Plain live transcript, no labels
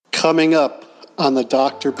Coming up on the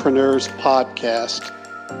Doctorpreneurs podcast.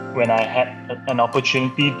 When I had an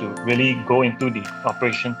opportunity to really go into the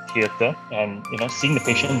operation theater and, seeing the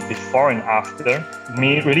patient before and after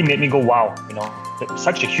really made me go, wow,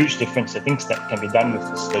 such a huge difference, the things that can be done with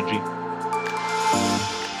the surgery.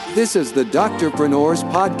 This is the Doctorpreneurs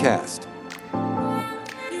podcast.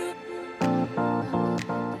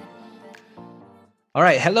 All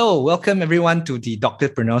right. Hello. Welcome, everyone, to the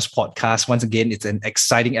Doctorpreneurs podcast. Once again, it's an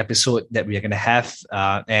exciting episode that we are going to have.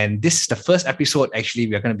 And this is the first episode, actually,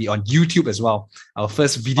 we are going to be on YouTube as well. Our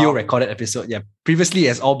first video recorded episode. Yeah. Previously,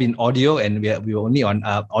 it's all been audio, and we were only on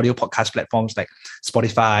audio podcast platforms like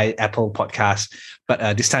Spotify, Apple Podcasts.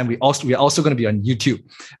 But this time, we are also going to be on YouTube,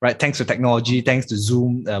 right? Thanks to technology, thanks to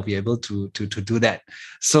Zoom, we're able to do that.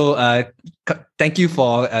 So thank you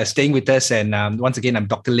for staying with us. And once again, I'm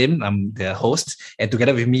Dr. Lim. I'm the host. And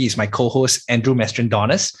together with me is my co-host, Andrew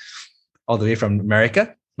Mastrandonis, all the way from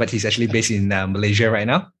America. But he's actually based in Malaysia right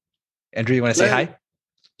now. Andrew, you want to say hi?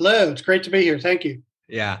 Hello. It's great to be here. Thank you.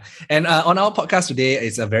 Yeah. And on our podcast today,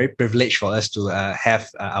 it's a very privilege for us to have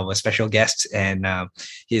our special guest. And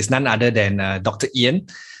he is none other than Dr. Ian.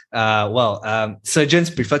 Surgeons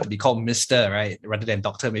prefer to be called Mr., right, rather than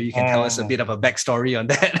Doctor. Maybe you can tell us a bit of a backstory on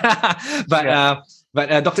that.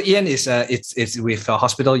 But Dr. Ian is with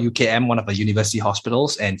Hospital UKM, one of the university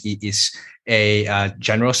hospitals, and he is a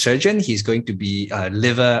general surgeon. He's going to be a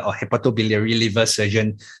liver or hepatobiliary liver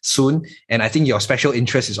surgeon soon. And I think your special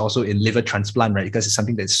interest is also in liver transplant, right? Because it's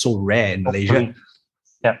something that's so rare in Malaysia.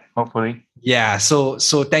 Yeah, hopefully. Yeah, so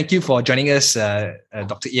thank you for joining us,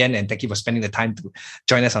 Dr. Ian, and thank you for spending the time to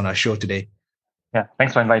join us on our show today. Yeah,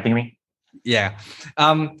 thanks for inviting me. Yeah.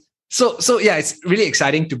 So yeah, it's really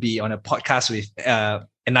exciting to be on a podcast with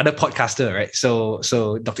another podcaster, right? So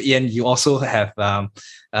Dr. Ian, you also have a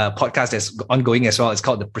podcast that's ongoing as well. It's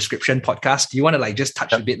called the Prescription Podcast. Do you want to just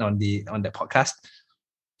touch a bit on the podcast?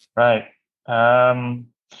 Right. Funnily,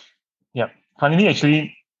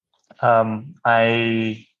 actually,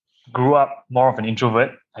 I grew up more of an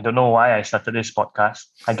introvert. I don't know why I started this podcast.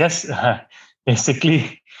 I guess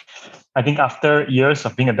basically, I think after years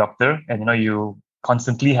of being a doctor, and you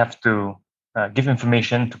constantly have to give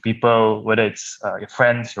information to people, whether it's your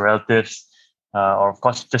friends, your relatives, or of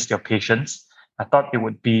course just your patients. I thought it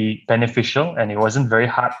would be beneficial, and it wasn't very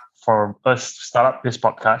hard for us to start up this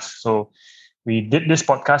podcast. So we did this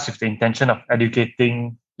podcast with the intention of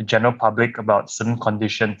educating the general public about certain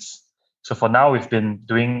conditions. So for now, we've been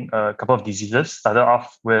doing a couple of diseases. Started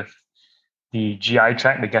off with the GI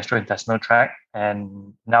tract, the gastrointestinal tract,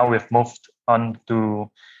 and now we've moved on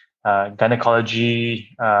to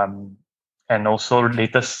gynecology, and also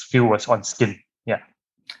latest few was on skin. Yeah.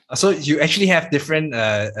 So you actually have different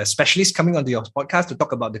specialists coming onto your podcast to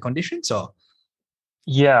talk about the conditions, or?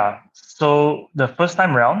 Yeah. So the first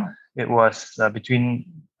time round, it was between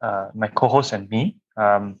my co-host and me.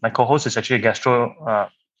 My co-host is actually a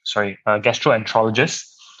gastroenterologist.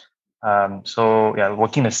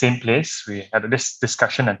 Working in the same place, we had this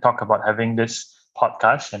discussion and talk about having this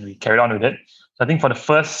podcast, and we carried on with it. So I think for the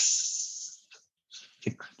first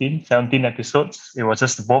 16, 17 episodes, it was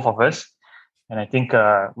just the both of us. And I think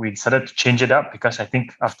we decided to change it up because I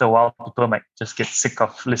think after a while, people might just get sick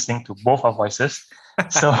of listening to both our voices.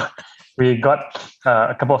 So we got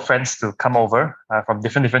a couple of friends to come over from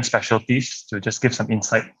different specialties to just give some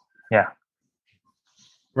insight. Yeah.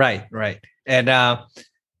 Right. And I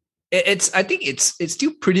think it's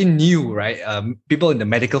still pretty new, right? People in the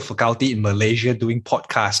medical faculty in Malaysia doing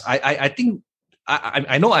podcasts. I think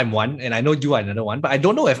I know I'm one, and I know you are another one, but I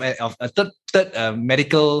don't know if of a third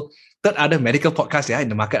other medical podcasts that are in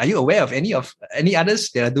the market. Are you aware of any others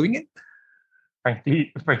that are doing it?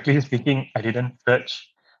 Frankly speaking, I didn't search.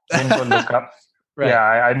 I didn't go look up. Right.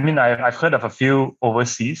 Yeah, I've heard of a few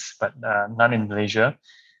overseas, but none in Malaysia.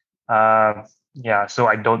 So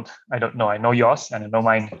I don't know. I know yours and I know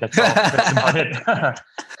mine. That's all. That's about it.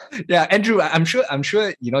 Yeah, Andrew, I'm sure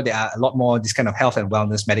there are a lot more this kind of health and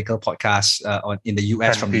wellness medical podcasts in the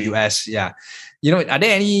US from the US. Yeah, are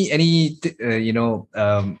there any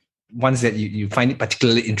ones that you find it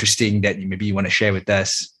particularly interesting that maybe you want to share with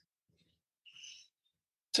us?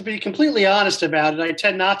 To be completely honest about it, I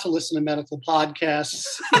tend not to listen to medical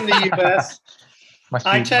podcasts in the US. Must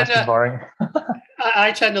be boring.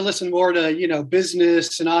 I tend to listen more to,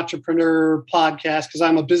 business and entrepreneur podcasts because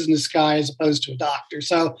I'm a business guy as opposed to a doctor.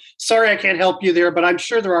 So sorry, I can't help you there, but I'm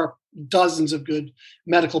sure there are dozens of good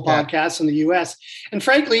medical podcasts in the US. And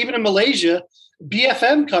frankly, even in Malaysia,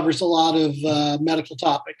 BFM covers a lot of medical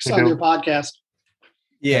topics on their podcast.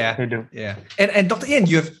 Yeah, they do. Yeah. And Dr. Ian,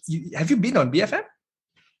 have you been on BFM?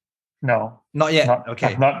 No, Not yet. not Okay.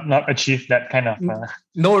 I've not achieved that kind of.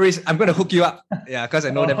 No worries. I'm going to hook you up. Yeah, because I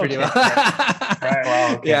know them pretty Okay. well. Right.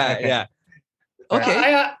 Wow. Okay. Yeah, Okay. yeah. Right.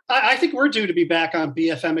 Okay. I think we're due to be back on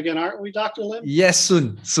BFM again, aren't we, Dr. Lim? Yes,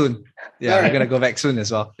 soon. Yeah, All we're right. gonna go back soon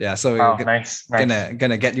as well. Yeah, so Wow. we're Nice.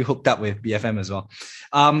 gonna get you hooked up with BFM as well.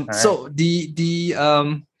 Right.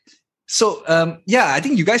 So yeah, I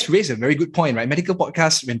think you guys raised a very good point, right? Medical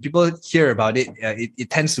podcasts, when people hear about it, it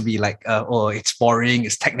tends to be like, oh, it's boring,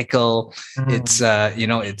 it's technical, it's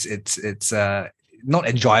it's not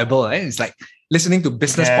enjoyable. Right? It's like listening to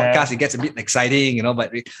business podcasts, it gets a bit exciting, but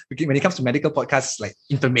when it comes to medical podcasts, like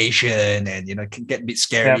information and, it can get a bit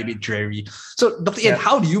scary, a bit dreary. So Dr. Ian,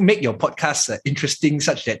 how do you make your podcast interesting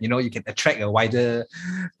such that, you can attract a wider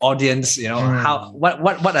audience?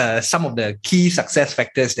 What are some of the key success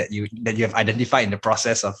factors that you have identified in the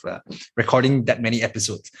process of recording that many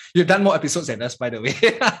episodes? You've done more episodes than us, by the way.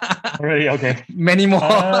 Really? Okay. Many more.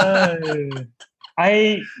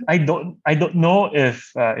 I don't know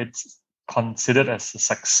if it's considered as a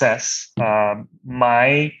success.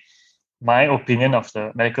 My opinion of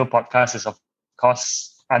the medical podcast is, of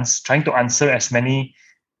course, trying to answer as many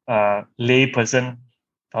lay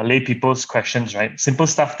people's questions, right? Simple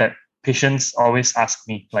stuff that patients always ask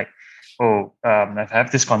me, like, I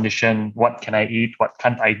have this condition, what can I eat, what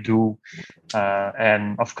can't I do?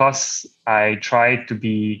 And of course, I try to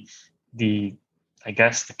be the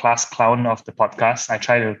class clown of the podcast. I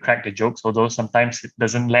try to crack the jokes, although sometimes it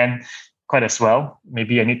doesn't land quite as well.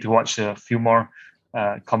 Maybe I need to watch a few more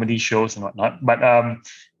comedy shows and whatnot. But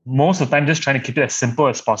most of the time, just trying to keep it as simple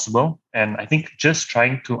as possible. And I think just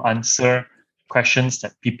trying to answer questions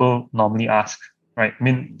that people normally ask, right? I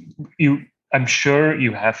mean, I'm sure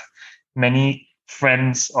you have many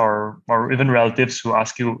friends or even relatives who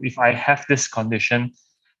ask you, if I have this condition,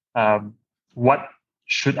 what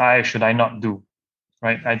should I not do?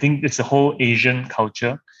 Right? I think it's a whole Asian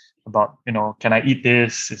culture about, can I eat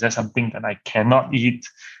this? Is there something that I cannot eat?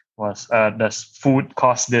 Does food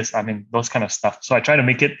cost this? I mean, those kind of stuff. So I try to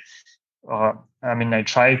make it, I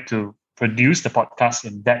try to produce the podcast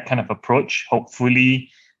in that kind of approach. Hopefully,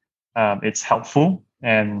 it's helpful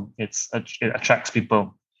and it attracts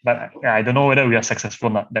people. But I don't know whether we are successful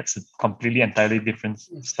or not. That's a completely, entirely different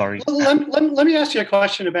story. Well, let me ask you a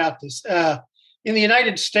question about this. In the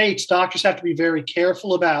United States, doctors have to be very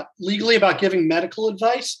careful legally about giving medical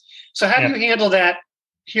advice. So how do you handle that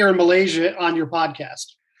here in Malaysia on your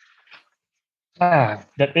podcast?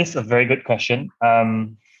 That is a very good question.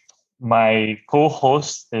 My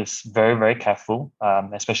co-host is very, very careful,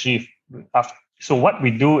 especially so what we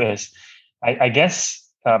do is, I guess,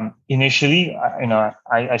 initially,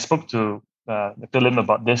 I spoke to Dr. Lim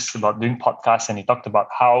about doing podcasts, and he talked about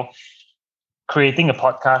how creating a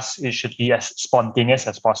podcast, it should be as spontaneous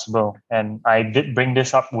as possible. And I did bring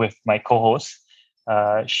this up with my co-host.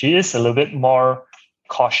 She is a little bit more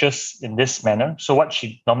cautious in this manner. So what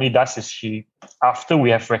she normally does is, after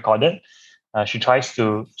we have recorded, she tries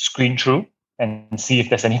to screen through and see if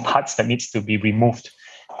there's any parts that needs to be removed,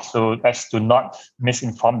 so as to not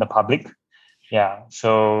misinform the public. Yeah.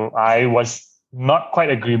 So I was not quite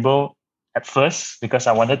agreeable at first because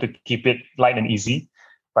I wanted to keep it light and easy.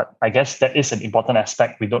 But I guess that is an important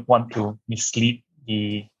aspect. We don't want to mislead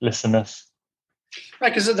the listeners.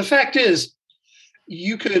 Right, because the fact is,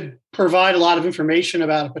 you could provide a lot of information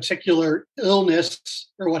about a particular illness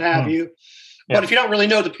or what have you. But if you don't really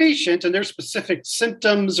know the patient and their specific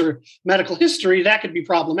symptoms or medical history, that could be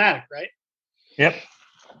problematic, right? Yep,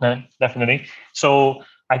 definitely. So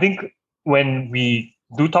I think when we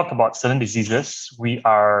do talk about certain diseases, we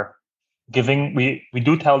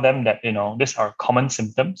do tell them that, these are common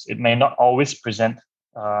symptoms. It may not always present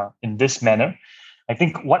in this manner. I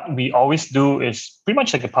think what we always do is pretty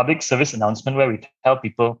much like a public service announcement, where we tell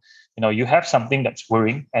people, you have something that's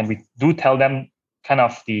worrying, and we do tell them kind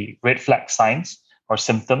of the red flag signs or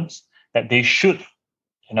symptoms that they should,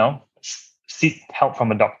 seek help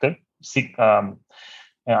from a doctor.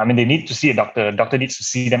 They need to see a doctor. A doctor needs to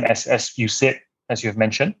see them, as you said, as you have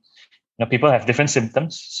mentioned. People have different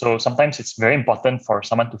symptoms. So sometimes it's very important for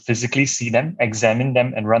someone to physically see them, examine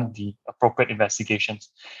them, and run the appropriate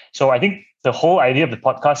investigations. So I think the whole idea of the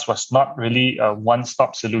podcast was not really a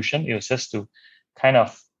one-stop solution. It was just to kind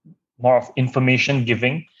of more of information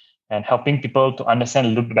giving and helping people to understand a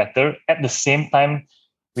little bit better. At the same time,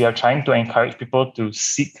 we are trying to encourage people to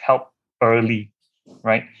seek help early,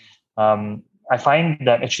 right? I find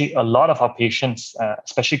that actually a lot of our patients,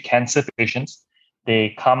 especially cancer patients,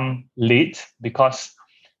 they come late because,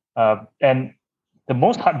 and the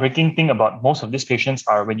most heartbreaking thing about most of these patients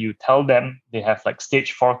are when you tell them they have like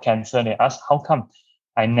stage 4 cancer, and they ask, how come?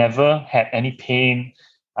 I never had any pain.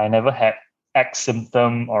 I never had X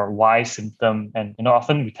symptom or Y symptom. And,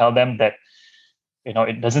 often we tell them that,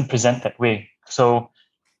 it doesn't present that way. So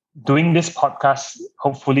doing this podcast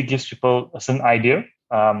hopefully gives people a certain idea,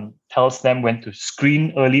 tells them when to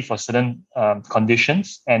screen early for certain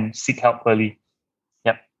conditions and seek help early.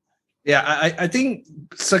 Yep. Yeah, I think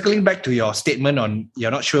circling back to your statement on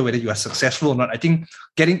you're not sure whether you are successful or not, I think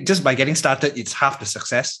by getting started, it's half the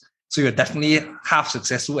success. So you're definitely half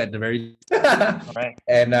successful at the very All right.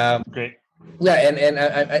 And great. Yeah, and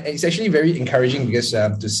it's actually very encouraging because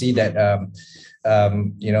to see that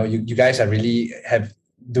you guys are really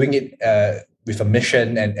doing it with a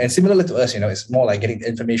mission and similar to us, it's more like getting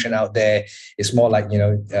information out there. It's more like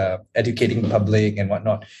educating the public and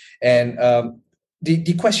whatnot. And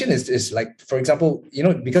the question is like, for example,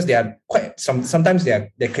 because there are sometimes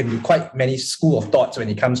there can be quite many school of thoughts when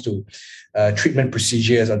it comes to treatment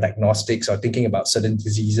procedures or diagnostics or thinking about certain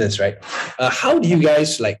diseases, right? How do you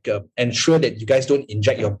guys ensure that you guys don't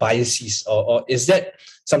inject your biases, or is that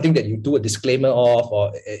something that you do a disclaimer of,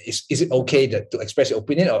 or is it okay to express your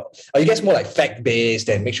opinion, or are you guys more like fact-based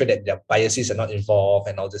and make sure that their biases are not involved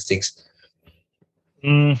and all these things?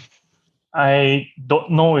 I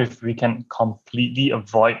don't know if we can completely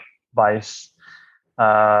avoid bias.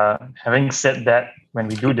 Having said that, when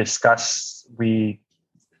we do discuss, we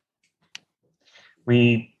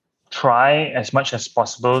try as much as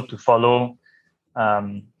possible to follow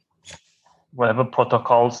whatever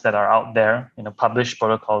protocols that are out there, published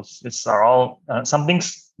protocols. It's are all some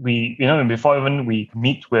things we, before even we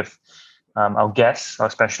meet with our guests, our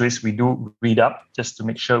specialists, we do read up just to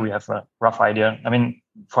make sure we have a rough idea. I mean,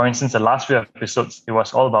 for instance, the last few episodes, it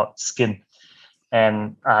was all about skin.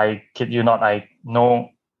 And I kid you not, I know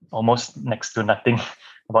almost next to nothing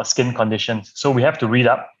about skin conditions. So we have to read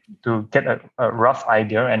up to get a rough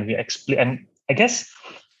idea, and we explain. And I guess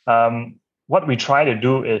what we try to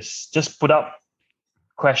do is just put up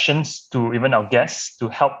questions to even our guests to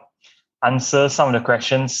help answer some of the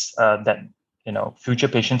questions that future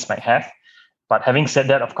patients might have. But having said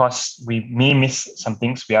that, of course, we may miss some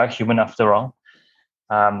things. We are human after all.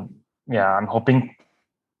 I'm hoping,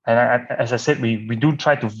 and as I said, we do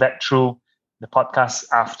try to vet through the podcast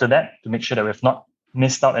after that to make sure that we've not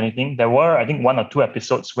missed out anything. There were, I think, 1 or 2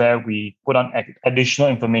 episodes where we put on additional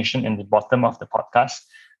information in the bottom of the podcast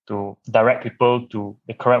to direct people to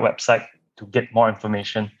the correct website to get more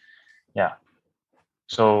information. Yeah.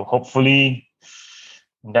 So hopefully,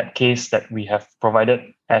 in that case, that we have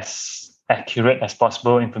provided as accurate as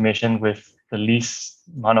possible information with the least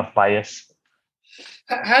amount of bias.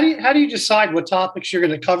 How do you decide what topics you're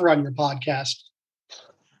going to cover on your podcast?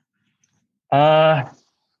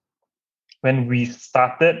 When we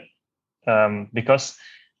started, because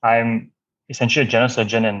I'm essentially a general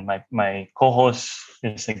surgeon and my co-host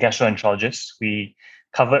is a gastroenterologist, we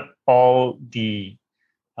covered all the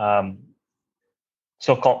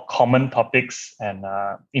so-called common topics and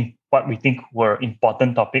in what we think were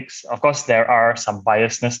important topics. Of course, there are some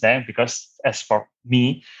biasness there because, as for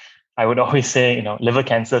me, I would always say, liver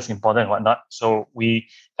cancer is important and whatnot. So we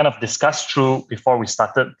kind of discussed through before we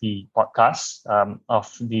started the podcast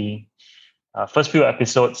of the first few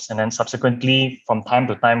episodes, and then subsequently, from time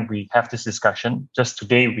to time, we have this discussion. Just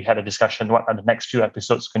today, we had a discussion. What are the next few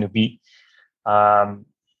episodes going to be?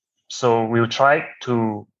 So we'll try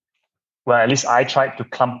to. Well, at least I tried to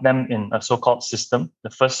clump them in a so-called system.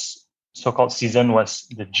 The first so-called season was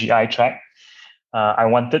the GI tract. I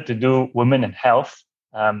wanted to do women and health,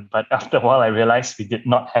 but after a while, I realized we did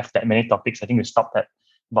not have that many topics. I think we stopped at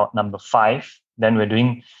about number 5. Then we're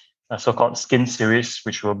doing a so-called skin series,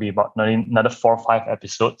 which will be about another 4 or 5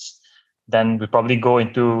 episodes. Then we probably go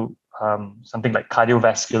into something like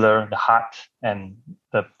cardiovascular, the heart, and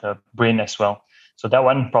the brain as well. So that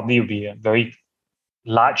one probably will be a very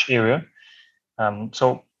large area.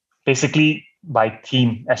 So basically by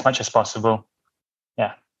team as much as possible.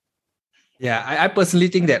 Yeah. Yeah, I personally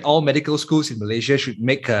think that all medical schools in Malaysia should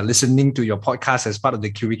make listening to your podcast as part of the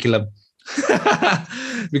curriculum.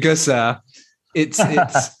 Because it's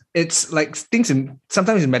like things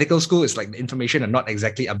sometimes in medical school, it's like the information are not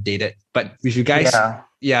exactly updated. But with you guys,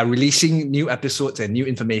 releasing new episodes and new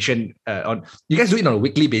information you guys do it on a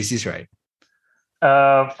weekly basis, right?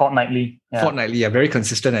 Fortnightly. Fortnightly, very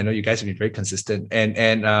consistent. I know you guys have been very consistent,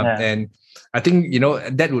 and I think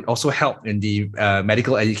that would also help in the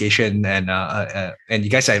medical education, and you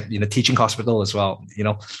guys are teaching hospital as well.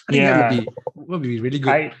 I think that would be really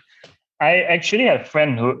good. I actually have a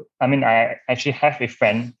friend I actually have a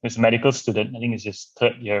friend who's a medical student. I think it's his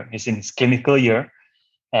 3rd year. He's in his clinical year,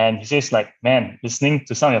 and he says, like, man, listening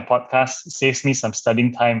to some of your podcasts saves me some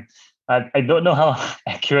studying time. I don't know how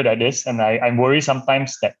accurate that is, and I worry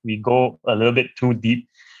sometimes that we go a little bit too deep,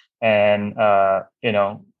 and I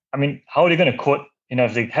mean, how are they going to quote?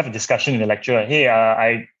 If they have a discussion in the lecture, hey,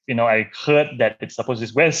 I heard that it's supposed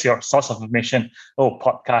to. Where's your source of information? Oh,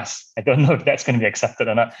 podcast. I don't know if that's going to be accepted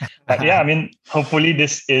or not. But yeah, I mean, hopefully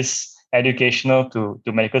this is educational to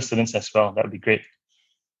medical students as well. That would be great.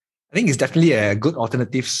 I think it's definitely a good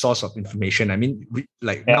alternative source of information. I mean,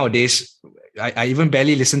 nowadays, I even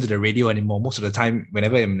barely listen to the radio anymore. Most of the time,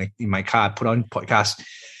 whenever I'm in my car, I put on podcasts.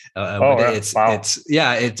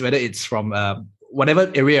 Whether it's from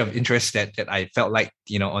whatever area of interest that I felt like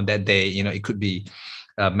on that day. It could be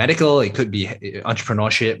medical, it could be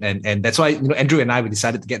entrepreneurship, and that's why Andrew and I, we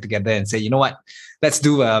decided to get together and say, you know what, let's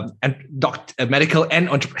do a medical and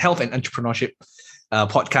health and entrepreneurship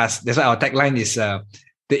podcast. That's why our tagline is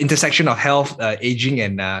the intersection of health, aging,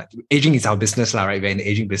 and aging is our business, right? We're in the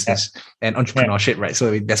aging business and entrepreneurship, right?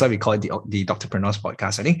 So that's why we call it the Doctorpreneurs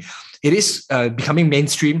podcast. I think it is becoming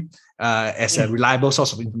mainstream as a reliable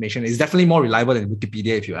source of information. It's definitely more reliable than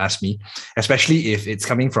Wikipedia, if you ask me, especially if it's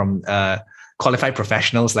coming from qualified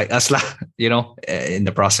professionals like us, in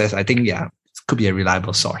the process. I think, it could be a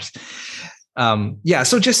reliable source.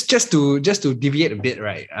 So just to deviate a bit,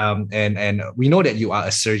 right? And we know that you are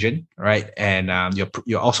a surgeon, right? And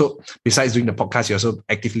you're also, besides doing the podcast, you're also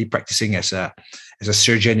actively practicing as a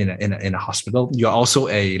surgeon in a hospital. You're also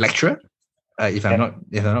a lecturer, if I'm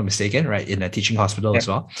not mistaken, right? In a teaching hospital as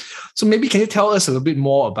well. So maybe can you tell us a little bit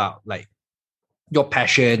more about like your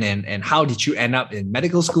passion and how did you end up in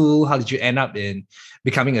medical school? How did you end up in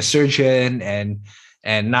becoming a surgeon?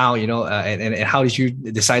 And now, and how did you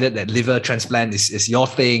decided that liver transplant is your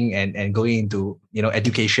thing and going into,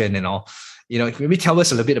 education and all, maybe tell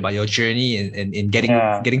us a little bit about your journey in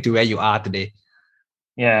getting to where you are today.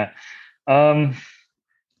 Yeah.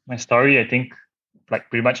 My story, I think, like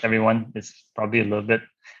pretty much everyone, is probably a little bit,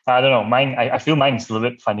 I don't know, mine, I feel mine is a little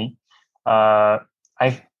bit funny.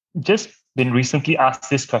 I've just been recently asked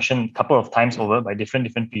this question a couple of times over by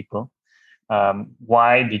different people.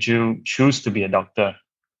 Why did you choose to be a doctor?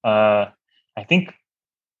 I think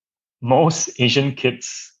most Asian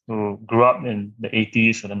kids who grew up in the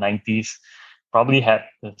 80s or the 90s probably had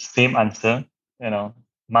the same answer. I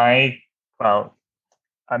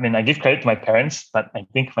give credit to my parents, but I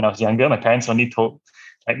think when I was younger, my parents only told,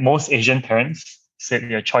 like most Asian parents, said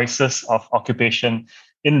your choices of occupation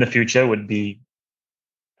in the future would be,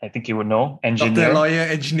 I think you would know, engineer, doctor, lawyer,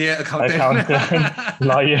 engineer, accountant,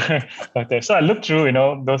 lawyer, doctor. So I looked through,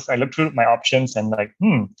 I looked through my options and like,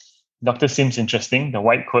 doctor seems interesting. The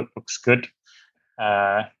white coat looks good.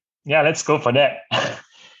 Let's go for that.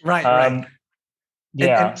 Right.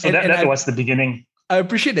 Yeah. That was the beginning. I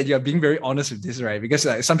appreciate that you're being very honest with this, right? Because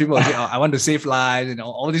some people will say, I want to save lives,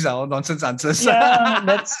 all these are all nonsense answers. Yeah,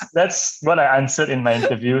 that's what I answered in my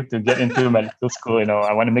interview to get into medical school.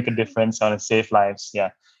 I want to make a difference, I want to save lives.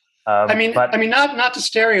 Yeah. Not to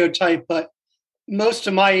stereotype, but most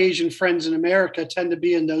of my Asian friends in America tend to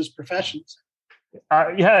be in those professions.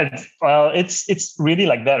 It's really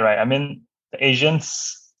like that, right? I mean, the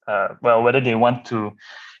Asians, whether they want to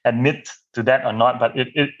admit to that or not, but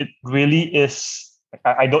it really is.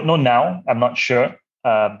 I don't know now. I'm not sure.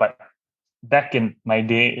 But back in my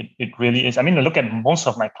day, it really is. I mean, look at most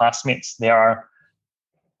of my classmates.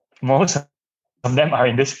 Most of them are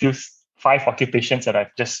in this few 5 occupations that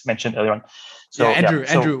I've just mentioned earlier on. So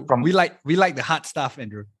Andrew, we like the hard stuff,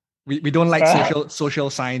 Andrew. We don't like social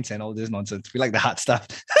science and all this nonsense. We like the hard stuff.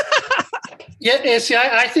 See,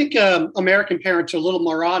 I think American parents are a little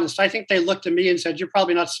more honest. I think they looked at me and said, "You're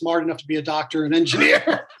probably not smart enough to be a doctor or an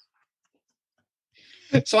engineer."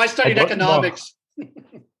 So I studied economics.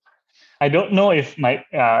 I don't know if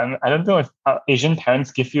Asian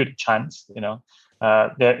parents give you the chance. There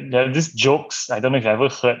are these jokes. I don't know if you've ever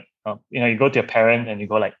heard. You go to your parent and you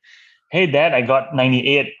go like, "Hey, Dad, I got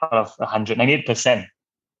 98 out of 100, 98%."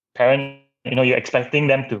 Parent, you're expecting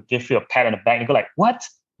them to give you a pat on the back. You go like, "What?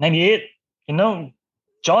 98?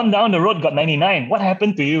 John down the road got 99. What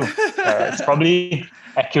happened to you?" It's probably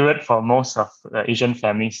accurate for most of Asian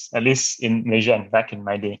families, at least in Malaysia and back in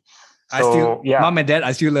my day. So, Mom and Dad,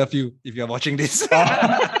 I still love you if you're watching this.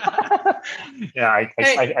 I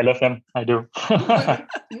love them. I do.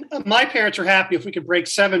 My parents are happy if we could break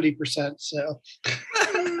 70%. So,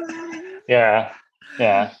 yeah.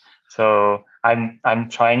 So I'm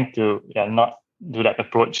trying to not do that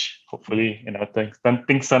approach. Hopefully,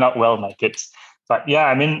 things turn out well, my kids. But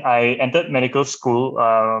I entered medical school.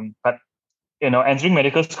 But entering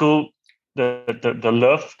medical school, the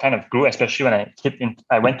love kind of grew, especially when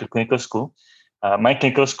I went to clinical school. My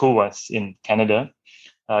clinical school was in Canada.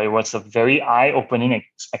 It was a very eye-opening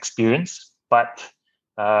experience, but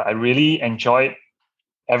I really enjoyed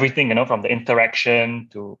everything, from the interaction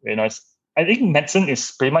to, I think medicine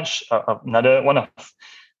is pretty much another one of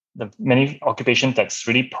the many occupations that's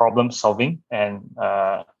really problem solving. And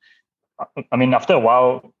I mean, after a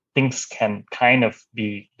while, things can kind of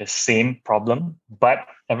be the same problem, but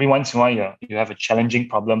every once in a while, you have a challenging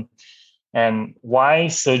problem. And why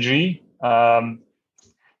surgery? I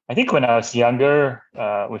think when I was younger,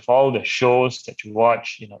 with all the shows that you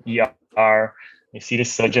watch, ER, you see the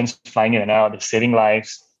surgeons flying in and out, they're saving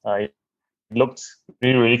lives. It looked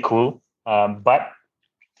really, really cool. But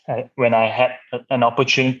when I had an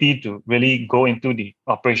opportunity to really go into the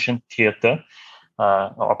operation theater,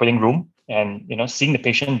 or operating room, and seeing the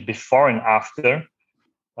patient before and after,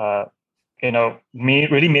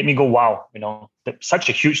 really made me go, wow, such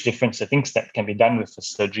a huge difference. The things that can be done with the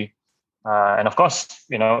surgery. And of course,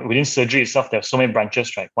 within surgery itself, there are so many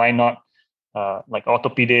branches, right? Why not like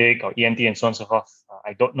orthopedic or ENT and so on and so forth?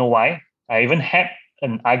 I don't know why. I even had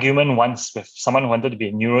an argument once with someone who wanted to be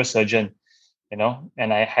a neurosurgeon,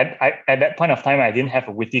 and I at that point of time, I didn't have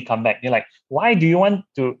a witty comeback. They're like, why do you want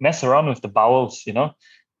to mess around with the bowels,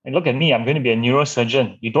 And look at me, I'm going to be a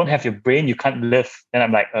neurosurgeon. You don't have your brain, you can't live. And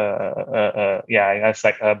I'm like, yeah, I was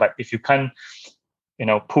like, but if you can't,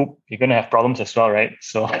 poop, you're going to have problems as well, right?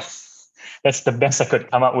 So that's the best I could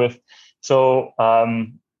come up with. So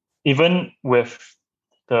even with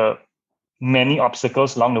the many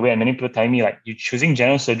obstacles along the way, and many people telling me, like, you're choosing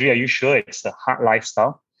general surgery, are you sure it's a hard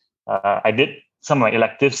lifestyle? I did some of my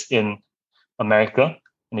electives in America,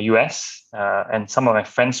 in the US, and some of my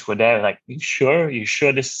friends were there, like, you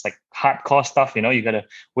sure this is like hardcore stuff? You got to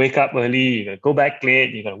wake up early, you got to go back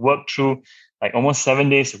late, you got to work through like almost 7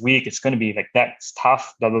 days a week. It's going to be like that. It's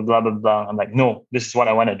tough, blah, blah, blah, blah, blah. I'm like, no, this is what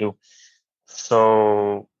I want to do.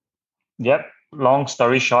 So, yep, long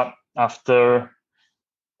story short, after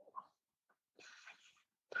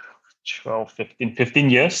 15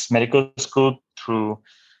 years, medical school through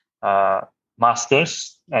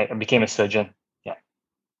masters, I became a surgeon. Yeah.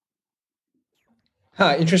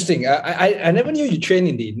 Interesting. I never knew you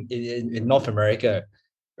trained in North America,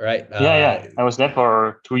 right? Yeah. I was there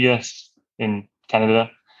for 2 years in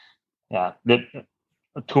Canada. Yeah, did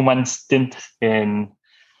a 2 month stint in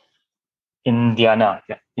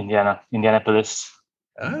Indianapolis.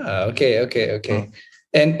 Okay.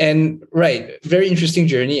 And right, very interesting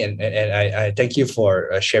journey, and I thank you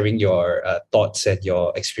for sharing your thoughts and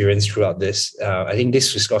your experience throughout this. I think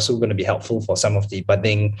this is also going to be helpful for some of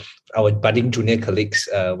our budding junior colleagues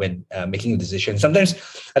when making a decision. Sometimes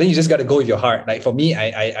I think you just got to go with your heart. Like for me,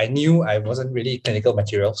 I knew I wasn't really clinical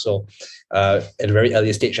material, so at a very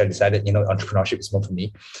early stage, I decided entrepreneurship is more for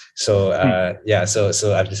me. So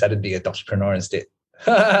so I've decided to be a entrepreneur instead.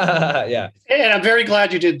 Yeah, and I'm very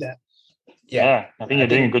glad you did that. Yeah, I think you're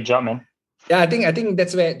doing a good job, man. Yeah, I think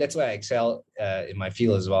that's where I excel in my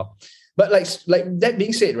field as well. But like that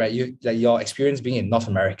being said, right, your experience being in North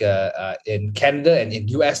America, in Canada, and in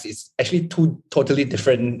US is actually two totally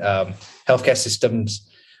different healthcare systems.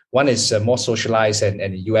 One is more socialized, and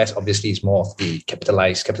the US obviously is more of the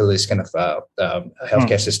capitalist kind of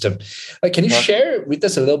healthcare system. Like, can you share with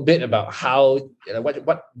us a little bit about how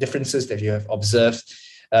what differences that you have observed?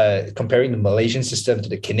 Comparing the Malaysian system to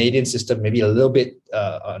the Canadian system, maybe a little bit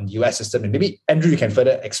on the US system, and maybe Andrew, you can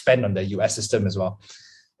further expand on the US system as well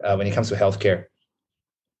when it comes to healthcare.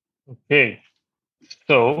 Okay,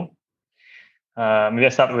 so maybe I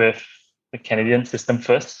start with the Canadian system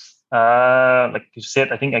first. Like you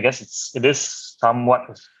said, I guess it is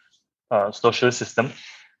somewhat a socialist system.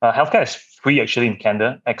 Healthcare is free actually in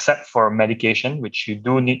Canada, except for medication, which you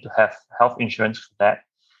do need to have health insurance for that.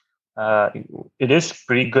 It is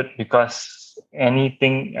pretty good because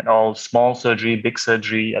anything at all, small surgery, big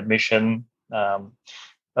surgery, admission,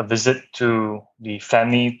 a visit to the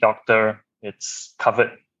family doctor, it's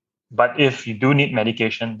covered. But if you do need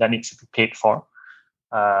medication, that needs to be paid for,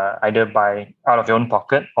 either by out of your own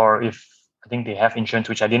pocket, or if I think they have insurance,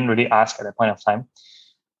 which I didn't really ask at that point of time.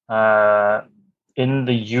 In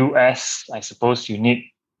the US, I suppose you need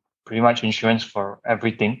pretty much insurance for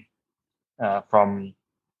everything, from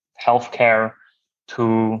healthcare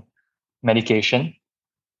to medication.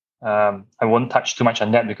 I won't touch too much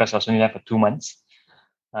on that because I was only there for 2 months.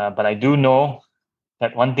 But I do know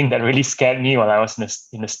that one thing that really scared me while I was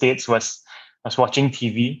in the States was I was watching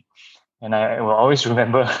TV, and I will always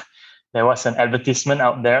remember there was an advertisement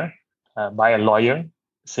out there by a lawyer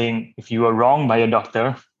saying, if you were wrong by your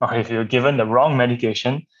doctor, or if you were given the wrong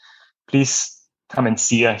medication, please come and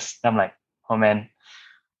see us. I'm like, oh man.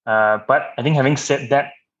 But I think having said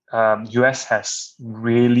that, US has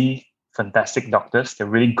really fantastic doctors. They're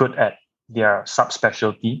really good at their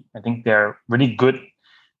subspecialty. I think they're really good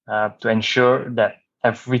to ensure that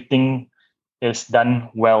everything is done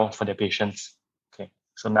well for their patients. Okay,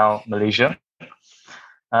 so now Malaysia.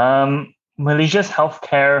 Malaysia's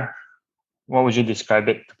healthcare, what would you describe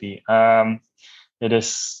it to be? It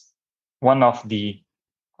is one of the,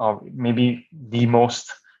 or maybe the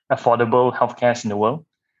most affordable healthcares in the world.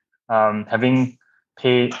 Having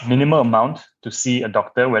pay minimal amount to see a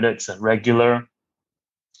doctor, whether it's a regular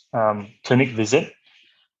clinic visit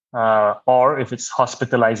or if it's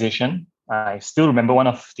hospitalization. I still remember one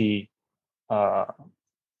of the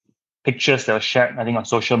pictures that was shared, I think, on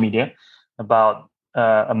social media about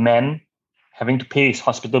a man having to pay his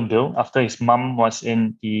hospital bill after his mom was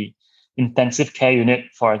in the intensive care unit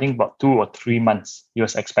for, I think, about 2 or 3 months. He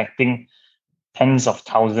was expecting tens of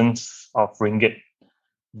thousands of ringgit.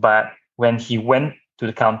 But when he went to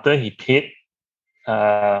the counter, he paid,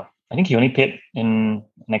 I think he only paid in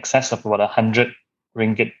excess of about 100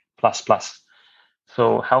 ringgit plus.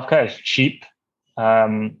 So healthcare is cheap.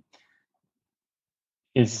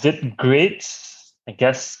 Is it great? I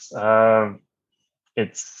guess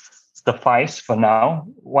it's suffice for now.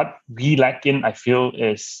 What we lack in, I feel,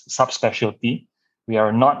 is subspecialty. We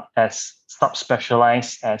are not as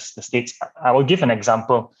subspecialized as the States. I will give an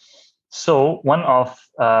example. So one of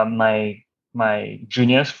my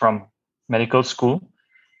juniors from medical school,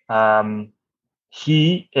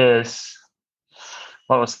 he is,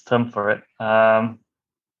 what was the term for it?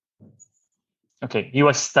 He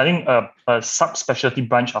was studying a subspecialty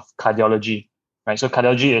branch of cardiology, right? So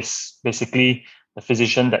cardiology is basically the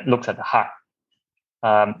physician that looks at the heart.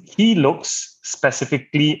 He looks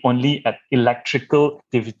specifically only at electrical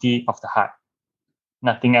activity of the heart,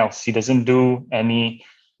 nothing else. He doesn't do any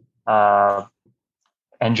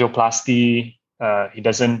angioplasty. He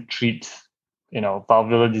doesn't treat,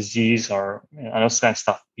 valvular disease or other kind of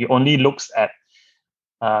stuff. He only looks at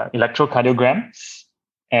electrocardiograms,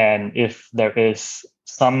 and if there is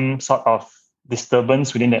some sort of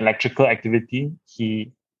disturbance within the electrical activity,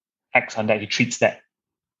 he acts on that. He treats that.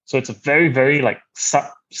 So it's a very, very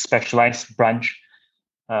sub-specialized branch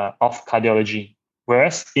of cardiology.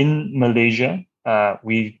 Whereas in Malaysia, our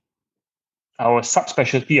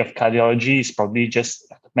subspecialty of cardiology is probably just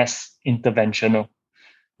mass interventional,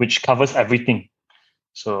 which covers everything.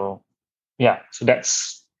 So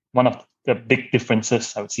that's one of the big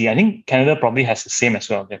differences I would see. I think Canada probably has the same as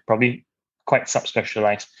well. They're probably quite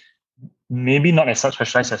subspecialized. Maybe not as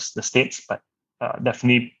subspecialized as the States, but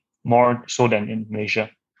definitely more so than in Malaysia.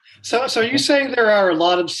 So are you saying there are a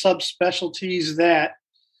lot of subspecialties that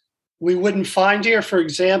we wouldn't find here? For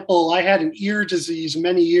example, I had an ear disease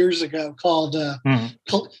many years ago called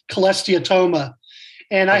cholesteatoma,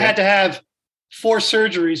 and I had to have 4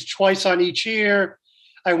 surgeries, twice on each ear.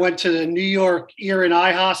 I went to the New York Ear and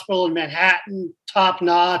Eye Hospital in Manhattan, top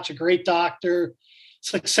notch, a great doctor,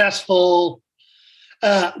 successful.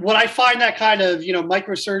 Would I find that kind of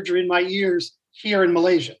microsurgery in my ears here in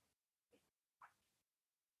Malaysia?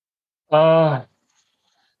 I'm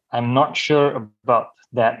not sure about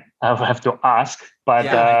that. I will have to ask, but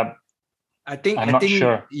I'm not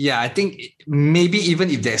sure. Yeah, I think maybe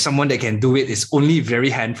even if there's someone that can do it, it's only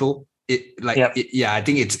very handful. I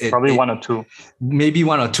think it's probably 1 or 2, maybe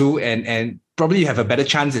 1 or 2, and probably you have a better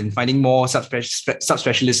chance in finding more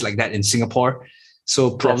subspecialists like that in Singapore.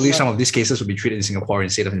 So probably some of these cases will be treated in Singapore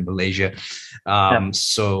instead of in Malaysia.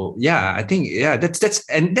 So I think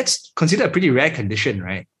that's considered a pretty rare condition,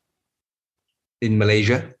 right? In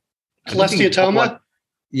Malaysia, cholesteatoma.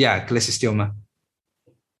 Cholesteatoma.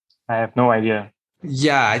 I have no idea.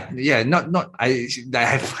 Not. I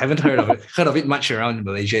haven't heard of it much around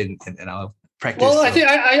Malaysia in our practice. Well, I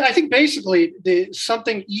think basically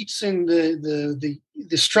something eats in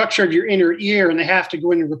the structure of your inner ear, and they have to go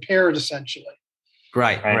in and repair it essentially.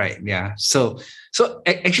 Right. Yeah. So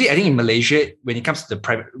actually, I think in Malaysia, when it comes to the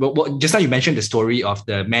private, well, just now you mentioned the story of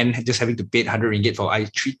the man just having to pay 100 ringgit for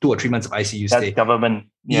 2 or 3 months of ICU stay. That's government.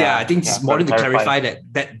 I think it's more to clarify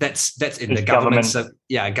that's in the government.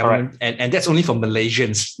 Government, and that's only for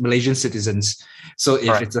Malaysian citizens. So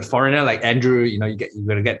if it's a foreigner like Andrew, you're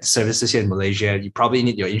gonna get services here in Malaysia. You probably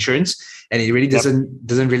need your insurance, and it really doesn't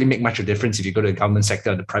really make much of a difference if you go to the government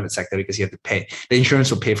sector or the private sector, because you have to pay. The insurance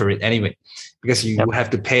will pay for it anyway, because you have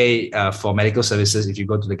to pay for medical services if you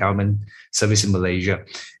go to the government service in Malaysia.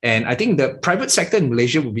 And I think the private sector in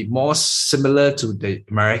Malaysia will be more similar to the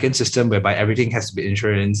American system, whereby everything has to be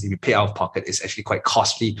insurance. If you pay out of pocket, it's actually quite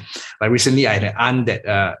costly. Like recently, I had an aunt that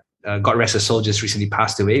God rest her soul, just recently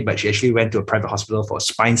passed away, but she actually went to a private hospital for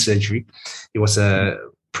spine surgery. It was a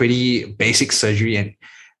pretty basic surgery, and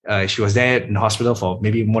She was there in the hospital for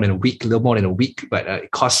maybe more than a week, a little more than a week, but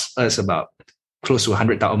it cost us about close to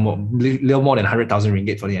 100,000, little more than 100,000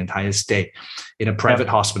 ringgit for the entire stay in a private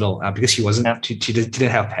hospital because she wasn't, she didn't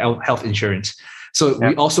have health insurance. So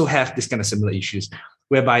we also have this kind of similar issues,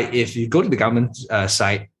 whereby if you go to the government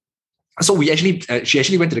side, so she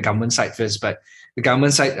actually went to the government side first, but the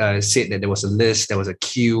government side said that there was a list, there was a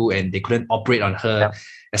queue, and they couldn't operate on her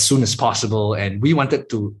as soon as possible. And we wanted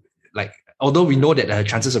to, although we know that her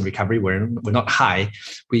chances of recovery were not high,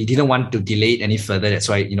 we didn't want to delay it any further. That's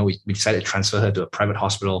why, we decided to transfer her to a private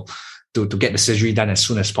hospital to get the surgery done as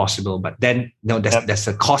soon as possible. But then, there's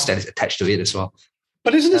a cost that is attached to it as well.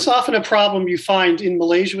 But isn't this often a problem you find in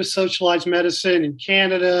Malaysia with socialized medicine, in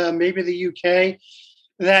Canada, maybe the UK,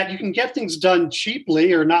 that you can get things done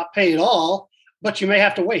cheaply or not pay at all, but you may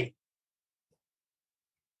have to wait?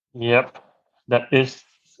 Yep, that is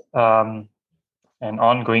an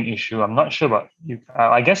ongoing issue. I'm not sure about you.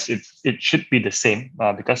 I guess it should be the same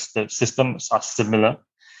because the systems are similar.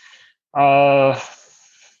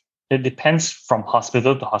 It depends from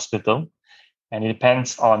hospital to hospital, and it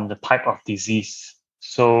depends on the type of disease.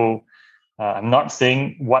 So I'm not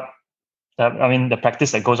saying the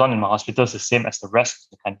practice that goes on in my hospital is the same as the rest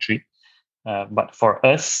of the country. But for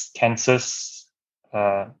us, cancers,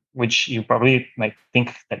 which you probably might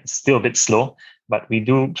think that it's still a bit slow, but we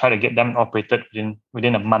do try to get them operated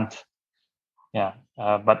within a month. Yeah,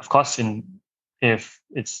 but of course, if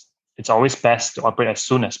it's always best to operate as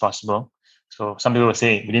soon as possible. So some people will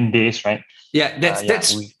say within days, right? Yeah,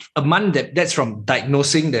 that's a month. That's from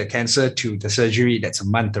diagnosing the cancer to the surgery. That's a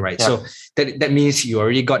month, right? Yeah. So that means you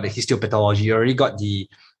already got the histopathology, you already got the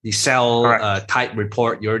cell type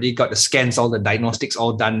report, you already got the scans, all the diagnostics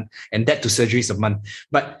all done, and that to surgery is a month.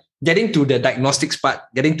 But getting to the diagnostics part,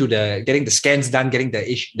 getting the scans done, getting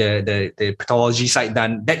the pathology side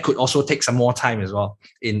done, that could also take some more time as well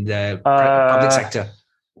in the public sector.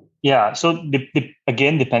 Yeah. So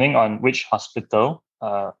again, depending on which hospital,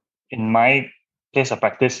 in my place of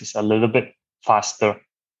practice is a little bit faster.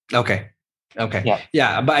 Okay.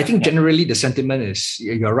 Yeah. But I think generally the sentiment is,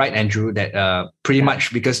 you're right, Andrew, that pretty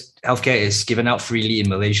much because healthcare is given out freely in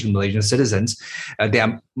Malaysian citizens, they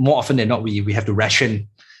are more often than not, we have to ration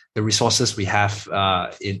the resources we have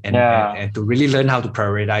and to really learn how to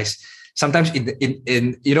prioritize. Sometimes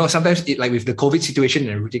sometimes like with the COVID situation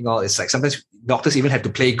and everything, it's like sometimes doctors even have to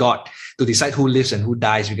play God to decide who lives and who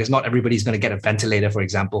dies, because not everybody's going to get a ventilator, for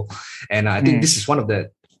example. And I think this is one of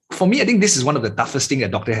the toughest things a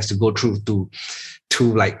doctor has to go through to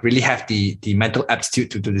like really have the mental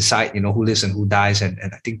aptitude to decide, who lives and who dies. And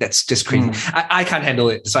I think that's just crazy. I can't handle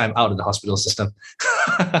it. So I'm out of the hospital system.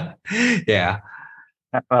 Yeah.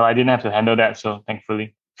 Well, I didn't have to handle that, so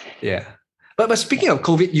thankfully. Yeah. But speaking of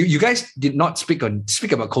COVID, you guys did not speak about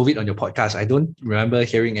COVID on your podcast. I don't remember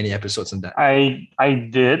hearing any episodes on that. I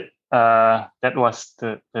did. That was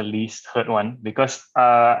the least heard one because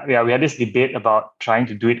we had this debate about trying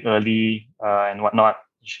to do it early and whatnot.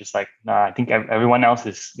 She's like, nah, I think everyone else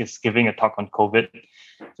is giving a talk on COVID.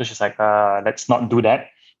 So she's like, let's not do that.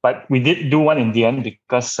 But we did do one in the end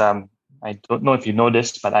because I don't know if you know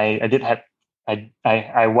this, but I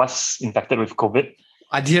was infected with COVID.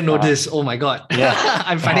 I didn't know this. Oh my God. Yeah.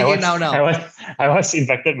 I'm finding it now. I was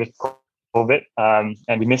infected with COVID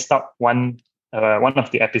and we missed out one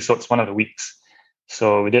of the episodes, one of the weeks.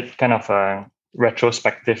 So we did kind of a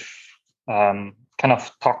retrospective kind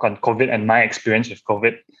of talk on COVID and my experience with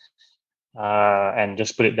COVID and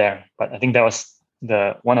just put it there. But I think that was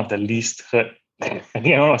one of the least heard. I think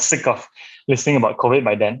everyone was sick of listening about COVID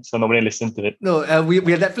by then, so nobody listened to it. No, we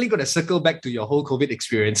are definitely going to circle back to your whole COVID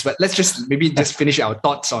experience, but let's just finish our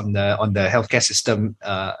thoughts on the healthcare system.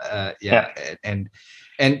 And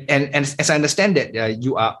as I understand that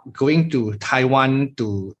you are going to Taiwan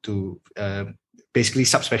to basically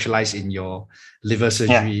subspecialize in your liver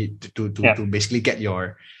surgery to basically get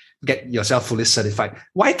yourself fully certified.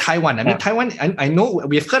 Why Taiwan? I mean, Taiwan, I know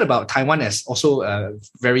we have heard about Taiwan as also a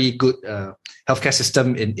very good healthcare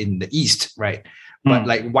system in the East, right? But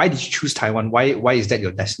why did you choose Taiwan? Why is that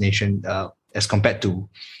your destination as compared to,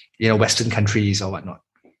 Western countries or whatnot?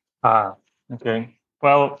 Okay.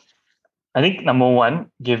 Well, I think number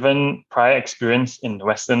one, given prior experience in the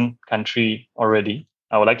Western country already,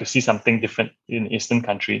 I would like to see something different in the Eastern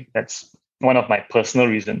country. That's one of my personal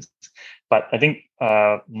reasons. But I think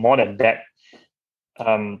more than that,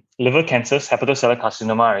 liver cancers, hepatocellular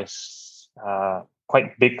carcinoma is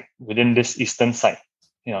quite big within this eastern side.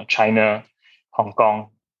 China, Hong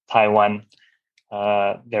Kong, Taiwan.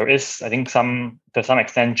 There is, I think, to some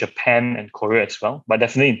extent, Japan and Korea as well, but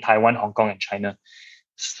definitely in Taiwan, Hong Kong, and China.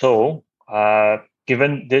 So,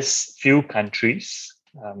 given these few countries,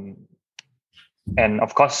 And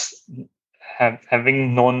of course,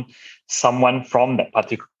 having known someone from that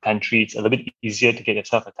particular country, it's a little bit easier to get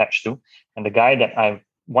yourself attached to. And the guy that I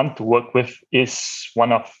want to work with is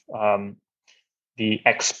one of the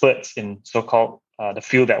experts in so-called the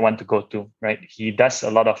field that I want to go to, right? He does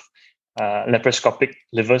a lot of laparoscopic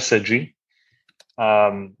liver surgery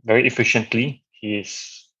very efficiently.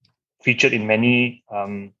 He's featured in many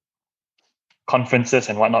conferences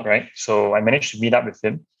and whatnot, right? So I managed to meet up with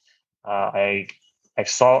him.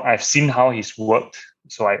 I've seen how he's worked.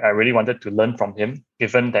 So I really wanted to learn from him,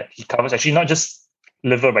 given that he covers actually not just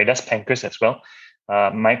liver, but he does pancreas as well.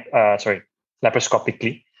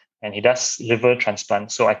 Laparoscopically, and he does liver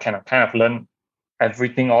transplant. So I can kind of learn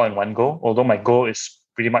everything all in one go, although my goal is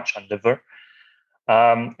pretty much on liver.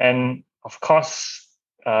 And of course,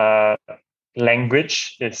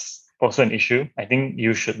 language is also an issue. I think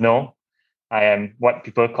you should know I am what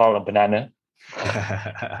people call a banana.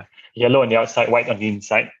 Yellow on the outside, white on the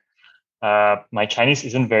inside. My Chinese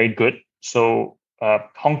isn't very good. So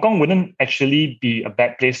Hong Kong wouldn't actually be a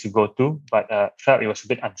bad place to go to, but felt it was a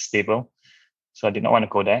bit unstable. So I did not want to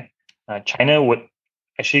go there. China would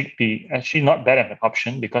actually be not bad as an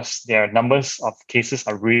option because their numbers of cases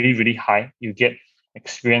are really, really high. You get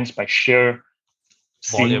experience by sheer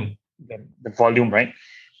Volume. The volume, right?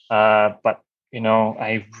 But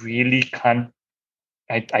I really can't.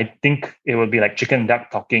 I think it will be like chicken and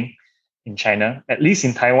duck talking in China. At least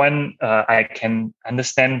in Taiwan, I can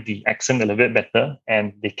understand the accent a little bit better,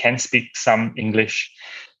 and they can speak some English,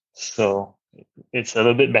 so it's a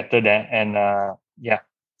little bit better there. And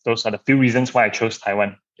those are the few reasons why I chose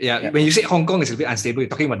Taiwan. Yeah, when you say Hong Kong is a bit unstable, you're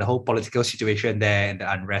talking about the whole political situation there and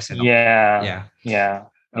the unrest and all. Yeah.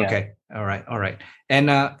 Okay. All right.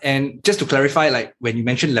 And just to clarify, like when you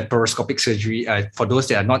mentioned laparoscopic surgery, for those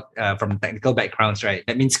that are not from technical backgrounds, right,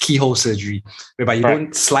 that means keyhole surgery, whereby you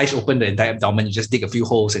don't slice open the entire abdomen, you just dig a few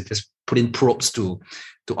holes and just put in probes to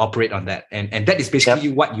operate on that. And that is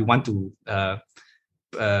basically what you want to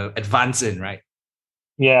advance in, right?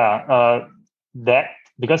 Yeah, that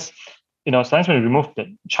because sometimes when we remove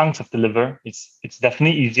the chunks of the liver, it's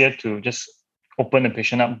definitely easier to just open the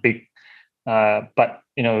patient up big. But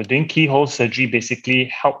doing keyhole surgery basically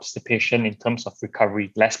helps the patient in terms of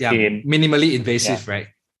recovery, less pain, minimally invasive, right?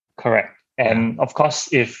 Correct. And of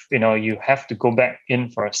course, if you have to go back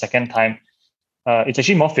in for a second time, it's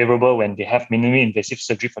actually more favorable when they have minimally invasive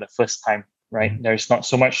surgery for the first time, right? There is not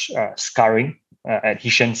so much scarring,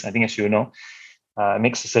 adhesions. I think, as you know, it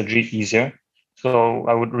makes the surgery easier. So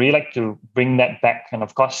I would really like to bring that back. And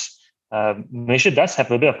of course, Malaysia does have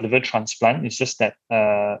a bit of liver transplant. It's just that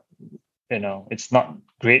it's not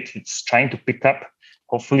great. It's trying to pick up.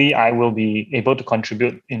 Hopefully, I will be able to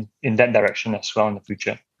contribute in that direction as well in the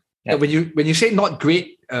future. Yeah. When you say not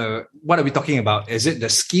great, what are we talking about? Is it the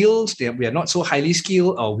skills that we are not so highly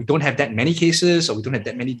skilled, or we don't have that many cases, or we don't have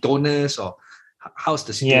that many donors, or how's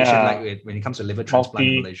the situation like when it comes to liver transplant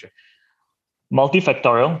in Malaysia?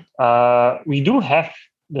 Multifactorial. We do have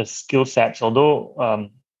the skill sets, although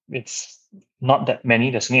it's not that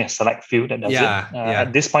many. There's only a select few that does it.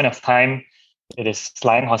 At this point of time, it is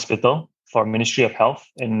Selayang Hospital for Ministry of Health,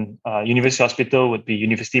 and University Hospital would be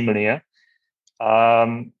University Malaya.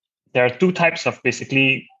 There are two types of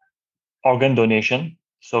basically organ donation.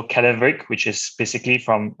 So cadaveric, which is basically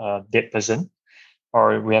from a dead person,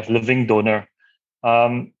 or we have living donor.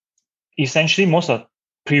 Essentially,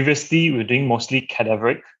 previously we were doing mostly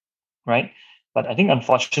cadaveric, right? But I think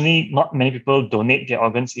unfortunately, not many people donate their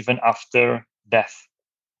organs even after death,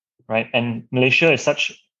 right? And Malaysia is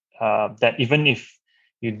such that even if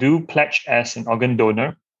you do pledge as an organ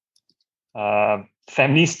donor,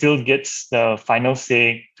 family still gets the final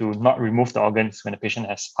say to not remove the organs when the patient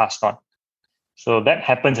has passed on. So that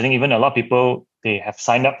happens. I think even a lot of people, they have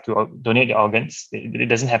signed up to donate their organs. It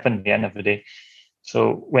doesn't happen at the end of the day.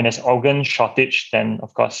 So when there's organ shortage, then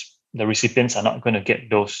of course the recipients are not going to get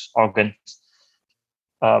those organs.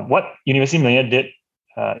 What University of Malaya did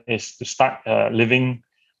is to start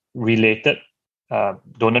living-related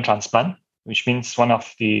donor transplant, which means one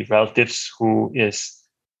of the relatives who is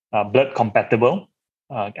blood compatible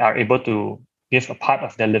are able to give a part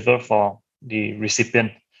of their liver for the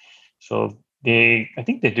recipient. So I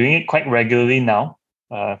think they're doing it quite regularly now.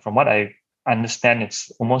 From what I understand,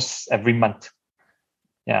 it's almost every month.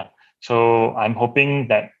 Yeah. So I'm hoping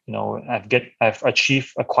that I've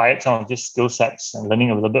acquired some of these skill sets and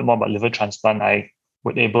learning a little bit more about liver transplant. I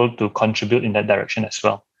would be able to contribute in that direction as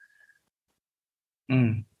well.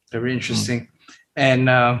 Very interesting. And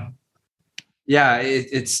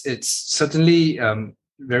it's certainly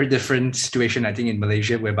very different situation, I think, in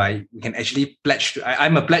Malaysia, whereby we can actually pledge.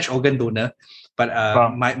 I'm a pledged organ donor, but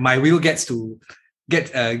my will gets to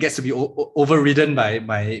be overridden by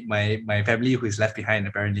my family who is left behind,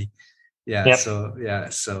 apparently. Yeah. Yep.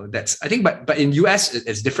 So that's, I think, but in US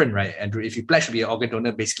it's different, right, Andrew? If you pledge to be an organ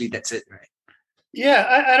donor, basically that's it, right?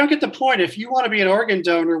 Yeah, I don't get the point. If you want to be an organ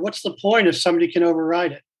donor, what's the point if somebody can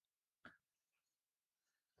override it?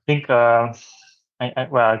 I think I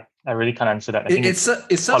really can't answer that. I think it's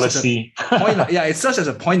policy. It serves as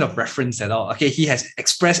a point of reference at all. Okay, he has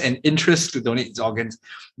expressed an interest to donate his organs,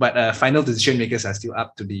 but final decision makers are still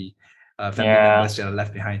up to the family members that are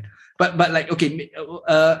left behind. But like, okay,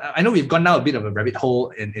 I know we've gone down a bit of a rabbit hole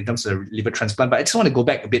in terms of liver transplant, but I just want to go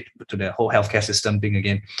back a bit to the whole healthcare system thing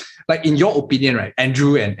again. Like, in your opinion, right,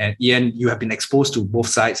 Andrew and Ian, you have been exposed to both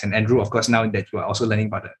sides, and Andrew, of course, now that you are also learning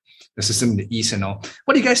about the system in the East and all.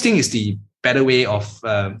 What do you guys think is the better way of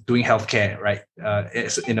doing healthcare, right?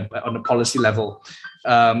 On a policy level,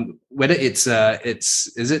 whether is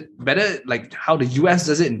it better like how the US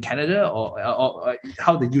does it in Canada, or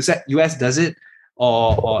how the US does it,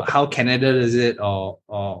 or how Canada does it, or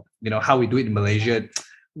how we do it in Malaysia?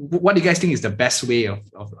 What do you guys think is the best way of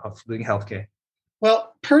doing healthcare?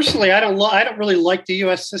 Well, personally, I don't really like the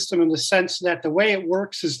U.S. system in the sense that the way it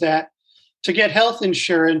works is that to get health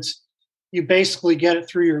insurance, you basically get it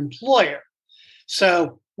through your employer.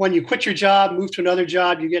 So when you quit your job, move to another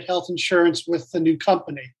job, you get health insurance with the new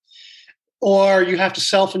company. Or you have to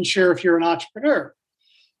self-insure if you're an entrepreneur.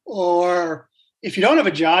 Or if you don't have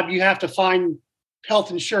a job, you have to find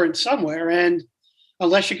health insurance somewhere. And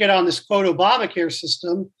unless you get on this quote Obamacare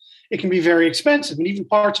system, it can be very expensive. And even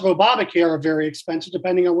parts of Obamacare are very expensive,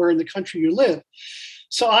 depending on where in the country you live.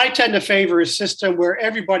 So I tend to favor a system where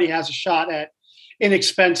everybody has a shot at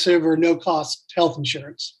inexpensive or no-cost health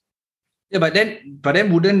insurance. Yeah, but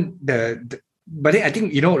then wouldn't but then I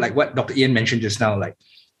think, like what Dr. Ian mentioned just now, like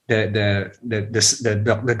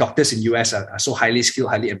the doctors in US are so highly skilled,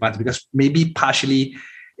 highly advanced, because maybe partially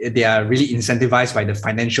they are really incentivized by the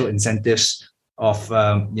financial incentives of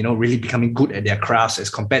really becoming good at their crafts, as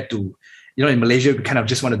compared to in Malaysia, we kind of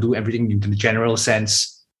just want to do everything in the general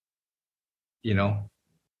sense.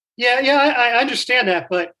 Yeah, I understand that,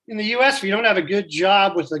 but in the US, if you don't have a good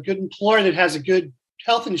job with a good employer that has a good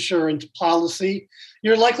health insurance policy,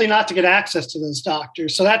 you're likely not to get access to those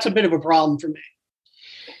doctors. So that's a bit of a problem for me.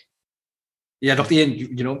 Yeah, Dr. Ian,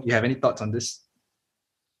 you have any thoughts on this?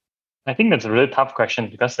 I think that's a really tough question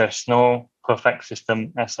because there's no perfect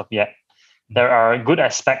system as of yet. There are good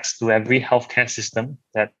aspects to every healthcare system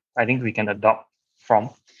that I think we can adopt from.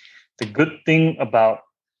 The good thing about,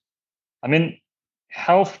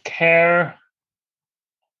 healthcare,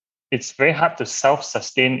 it's very hard to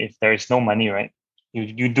self-sustain if there is no money, right?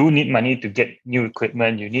 You do need money to get new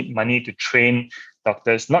equipment. You need money to train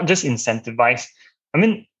doctors, not just incentivize.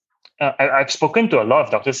 I've spoken to a lot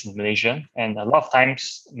of doctors in Malaysia, and a lot of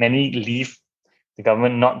times many leave the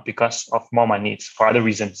government not because of more money, it's for other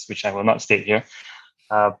reasons, which I will not state here.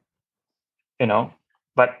 But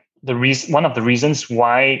one of the reasons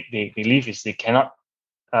why they leave is they cannot,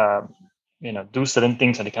 do certain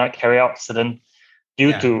things, and they cannot carry out certain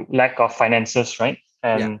due to lack of finances, right?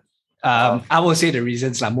 And I will say the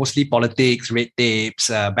reasons are mostly politics, red tapes,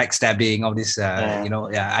 backstabbing, all this. I know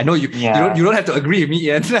you don't have to agree with me,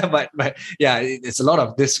 Ian, but yeah, it's a lot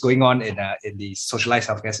of this going on in the socialized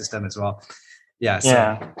healthcare system as well.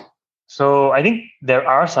 So I think there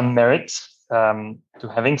are some merits to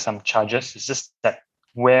having some charges. It's just that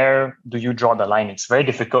where do you draw the line? It's very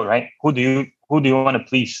difficult, right? Who do you want to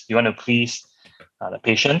please? Do you want to please the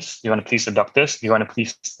patients? Do you want to please the doctors? Do you want to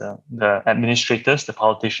please the administrators, the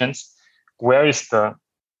politicians? Where is the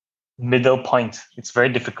middle point? It's very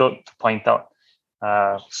difficult to point out.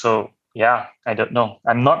 I don't know.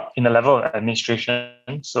 I'm not in the level of administration,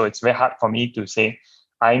 so it's very hard for me to say.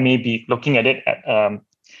 I may be looking at it at a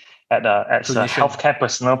healthcare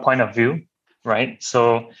personal point of view, right?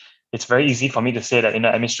 So it's very easy for me to say that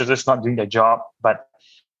administrators not doing their job, but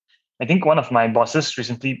I think one of my bosses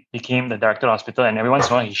recently became the director of the hospital, and every once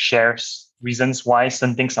in a while he shares reasons why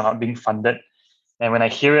some things are not being funded. And when I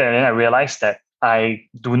hear it, and then I realize that I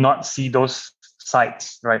do not see those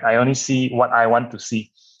sides, right? I only see what I want to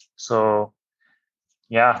see. So,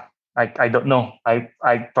 I don't know. I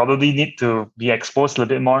probably need to be exposed a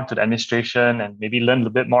little bit more to the administration and maybe learn a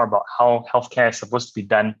little bit more about how healthcare is supposed to be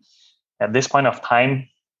done. At this point of time,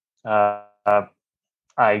 I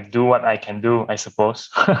do what I can do, I suppose.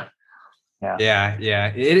 Yeah.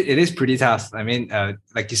 It is pretty tough.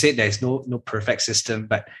 Like you said, there's no perfect system,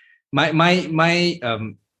 but my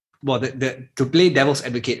to play devil's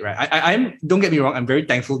advocate, right? I'm don't get me wrong. I'm very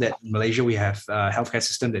thankful that in Malaysia we have a healthcare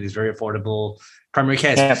system that is very affordable. Primary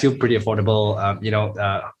care is still pretty affordable.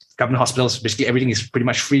 Government hospitals, basically everything is pretty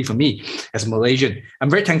much free for me as a Malaysian.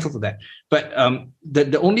 I'm very thankful for that. But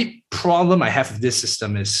the only problem I have with this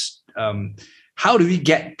system is how do we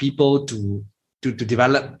get people to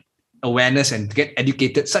develop awareness and to get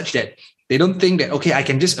educated such that they don't think that, okay, I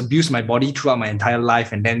can just abuse my body throughout my entire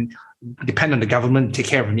life and then depend on the government to take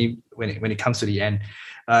care of me when it comes to the end.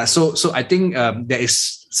 So I think there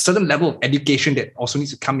is certain level of education that also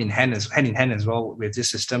needs to come hand in hand as well with this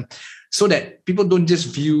system, so that people don't just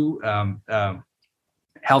view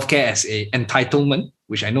healthcare as a entitlement,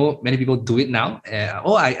 which I know many people do it now.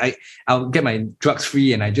 I'll get my drugs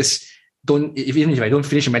free and I just don't, even if I don't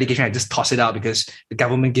finish the medication, I just toss it out because the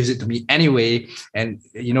government gives it to me anyway, and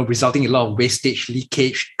resulting in a lot of wastage,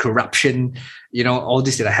 leakage, corruption, all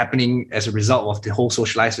this that are happening as a result of the whole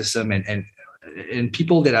socialized system, and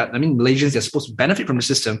people that are, Malaysians, they're supposed to benefit from the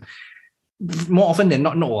system more often than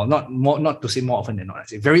not. No, not to say more often than not. I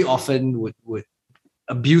say very often would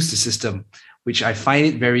abuse the system, which I find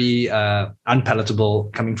it very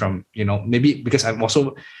unpalatable coming from, maybe because I'm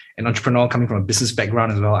also an entrepreneur coming from a business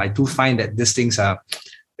background as well. I do find that these things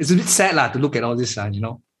it's a bit sad to look at all this,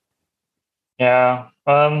 Yeah.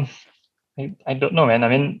 I don't know,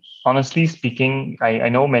 man. Honestly speaking, I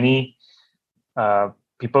know many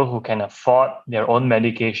people who can afford their own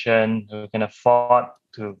medication, who can afford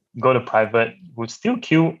to go to private, would still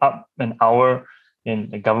queue up an hour in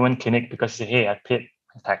a government clinic because they say, hey, I paid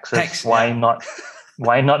taxes. Why not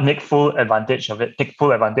take full advantage of it?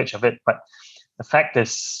 But the fact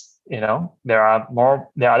is, there are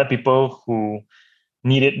other people who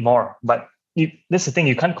need it more. But this is the thing,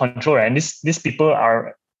 you can't control, right? And these people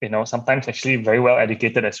are, sometimes actually very well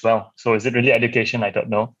educated as well. So is it really education? I don't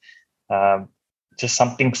know. Just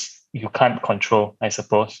some things you can't control, I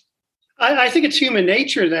suppose. I think it's human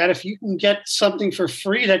nature that if you can get something for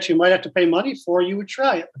free that you might have to pay money for, you would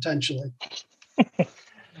try it potentially.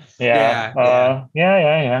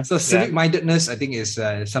 Yeah. So civic mindedness, I think, is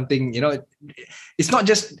something, it's not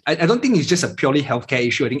just, I don't think it's just a purely healthcare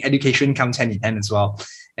issue. I think education comes hand in hand as well.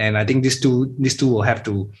 And I think these two will have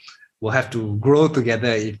to grow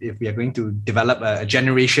together if we are going to develop a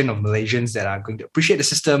generation of Malaysians that are going to appreciate the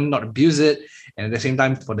system, not abuse it, and at the same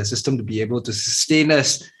time for the system to be able to sustain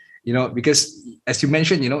us, because as you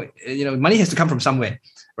mentioned, money has to come from somewhere,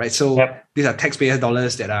 right? So These are taxpayers'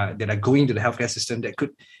 dollars that are going to the healthcare system that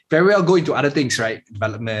could very well go into other things, right?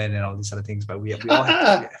 Development and all these other things, but we all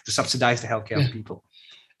have to subsidize the healthcare of people.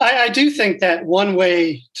 I do think that one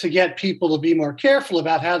way to get people to be more careful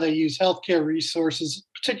about how they use healthcare resources,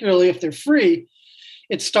 particularly if they're free,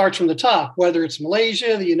 it starts from the top, whether it's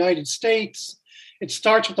Malaysia, the United States. It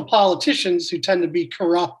starts with the politicians who tend to be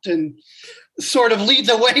corrupt and sort of lead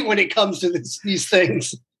the way when it comes to these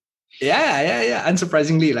things. Yeah.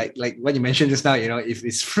 Unsurprisingly, like what you mentioned just now, if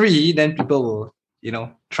it's free, then people will,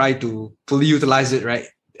 try to fully utilize it, right?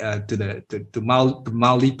 To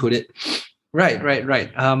mildly put it. Right.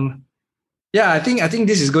 I think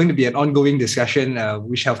this is going to be an ongoing discussion.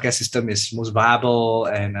 Which healthcare system is most viable,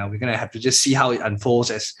 and we're going to have to just see how it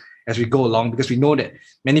unfolds as we go along, because we know that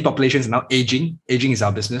many populations are now aging. Aging is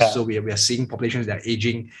our business, so we are seeing populations that are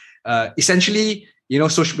aging. Essentially,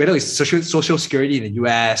 whether it's social security in the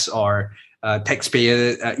US or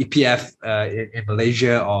taxpayer EPF in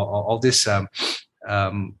Malaysia, or all this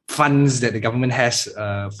funds that the government has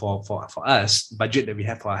for us, budget that we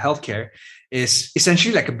have for our healthcare, is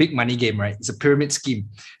essentially like a big money game, right? It's a pyramid scheme.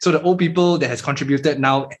 So the old people that has contributed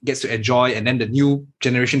now gets to enjoy, and then the new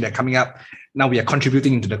generation that are coming up, now we are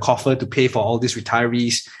contributing into the coffer to pay for all these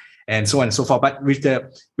retirees and so on and so forth. But with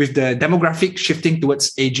the demographic shifting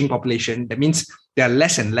towards aging population, that means there are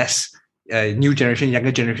less and less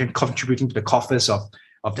younger generation contributing to the coffers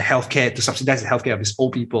of the healthcare, to subsidize the healthcare of these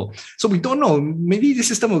old people. So we don't know. Maybe the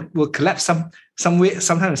system will collapse some way,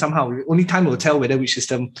 sometime, somehow. Only time will tell whether which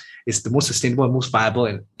system is the most sustainable and most viable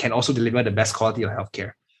and can also deliver the best quality of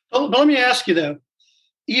healthcare. But let me ask you though,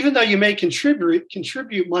 even though you may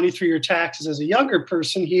contribute money through your taxes as a younger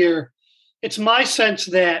person here, it's my sense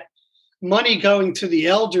that money going to the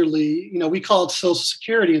elderly, we call it Social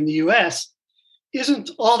Security in the US,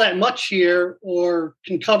 isn't all that much here or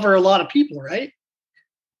can cover a lot of people, right?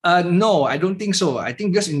 No, I don't think so. I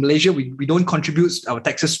think because in Malaysia, we don't contribute our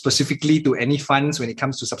taxes specifically to any funds when it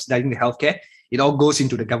comes to subsidizing the healthcare. It all goes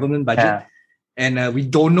into the government budget. Yeah. And we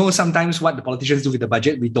don't know sometimes what the politicians do with the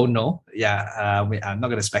budget. We don't know. I'm not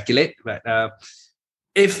going to speculate. But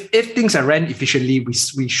if things are ran efficiently,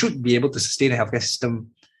 we should be able to sustain a healthcare system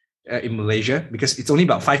in Malaysia, because it's only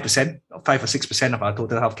about 5%, 5 or 6% of our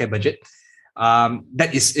total healthcare budget.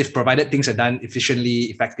 That is if provided things are done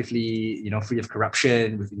efficiently, effectively, free of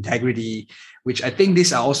corruption, with integrity, which I think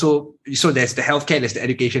these are also, so there's the healthcare, there's the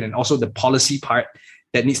education, and also the policy part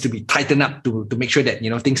that needs to be tightened up to make sure that,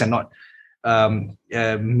 things are not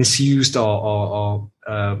misused or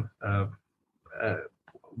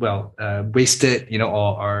wasted,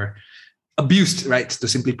 or abused, right? To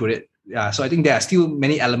simply put it. Yeah. So I think there are still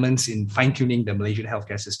many elements in fine-tuning the Malaysian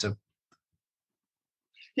healthcare system.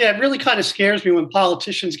 Yeah, it really kind of scares me when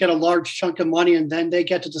politicians get a large chunk of money and then they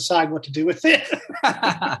get to decide what to do with it.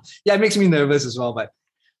 Yeah, it makes me nervous as well. But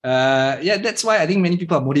that's why I think many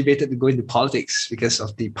people are motivated to go into politics, because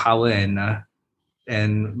of the power and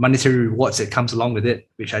monetary rewards that comes along with it,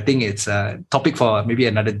 which I think it's a topic for maybe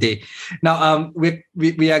another day. Now, we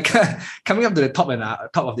are coming up to the top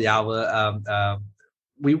of the hour.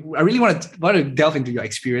 I really want to delve into your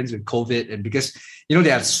experience with COVID, and because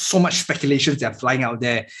there are so much speculations that are flying out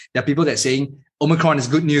there. There are people that are saying Omicron is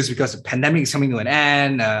good news because the pandemic is coming to an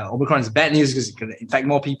end. Omicron is bad news because it's going to infect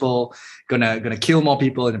more people, gonna kill more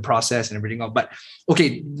people in the process and everything else. But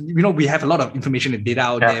okay, we have a lot of information and data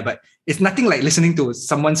out there, but it's nothing like listening to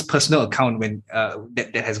someone's personal account when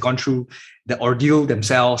that has gone through the ordeal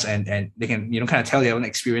themselves, and they can kind of tell their own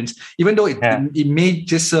experience, even though it may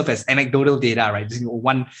just serve as anecdotal data, right? Just,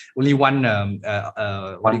 one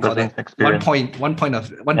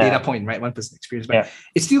data point, right? One person's experience, but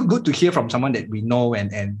it's still good to hear from someone that we know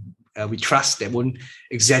and we trust, that won't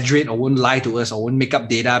exaggerate or won't lie to us or won't make up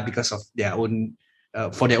data because of their own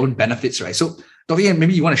for their own benefits, right? So, Dr. Ian,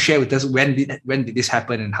 maybe you want to share with us when did this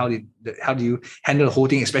happen, and how do you handle the whole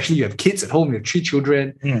thing? Especially you have kids at home, you have 3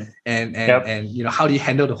 children, and how do you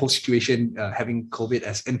handle the whole situation having COVID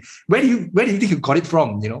and where do you think you got it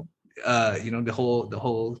from? The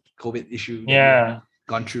whole COVID issue that you've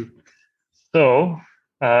gone through. So,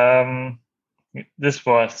 this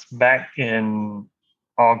was back in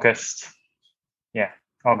August. Yeah,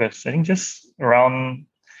 August. I think just around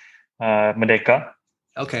Merdeka.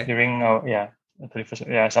 Okay. During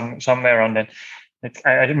 31st, somewhere around then.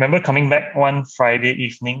 I remember coming back one Friday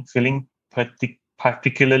evening feeling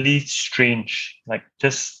particularly strange, like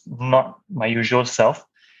just not my usual self.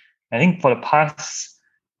 I think for the past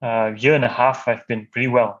year and a half, I've been pretty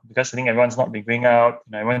well, because I think everyone's not been going out,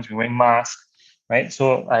 everyone's been wearing masks, right?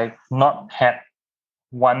 So I've not had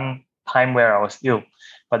one time where I was ill,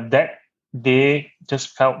 but that day just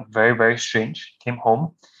felt very, very strange. Came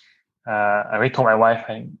home. I already told my wife,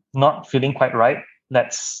 I'm not feeling quite right.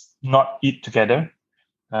 Let's not eat together.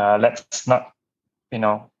 Let's not,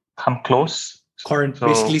 come close.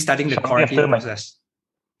 Basically starting the quarantine process.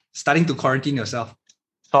 Starting to quarantine yourself.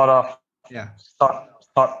 Sort of. Yeah. Sort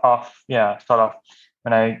of.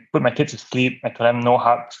 When I put my kids to sleep, I told them no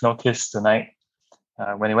hugs, no kiss tonight.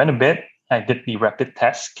 When they went to bed, I did the rapid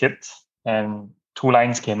test kit, and 2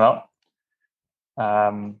 lines came out.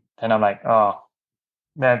 Then I'm like, oh,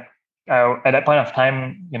 man. At that point of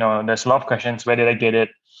time, there's a lot of questions. Where did I get it?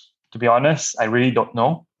 To be honest, I really don't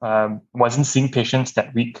know. Wasn't seeing patients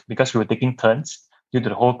that week because we were taking turns due to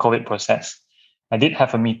the whole COVID process. I did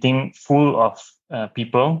have a meeting full of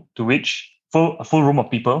people, a full room of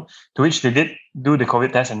people, to which they did do the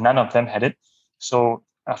COVID test, and none of them had it. So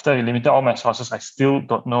after I limited all my sources, I still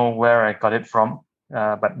don't know where I got it from.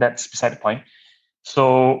 But that's beside the point.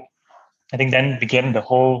 So I think then began the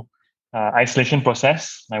whole isolation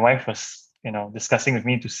process. My wife was, discussing with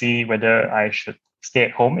me to see whether I should stay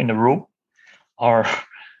at home in the room, or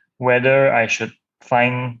whether I should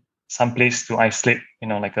find some place to isolate,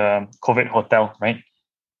 like a COVID hotel, right?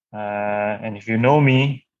 And if you know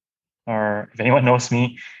me, or if anyone knows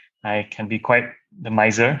me, I can be quite the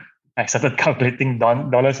miser. I started calculating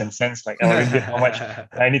dollars and cents, like how much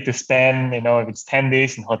I need to spend, if it's 10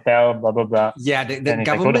 days in hotel, blah, blah, blah. Yeah, the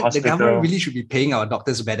government really should be paying our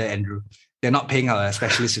doctors better, Andrew. They're not paying our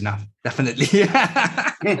specialists enough. Definitely.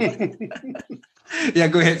 Yeah,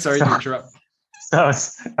 go ahead. Sorry to interrupt. So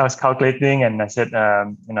I was calculating, and I said,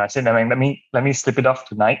 let me slip it off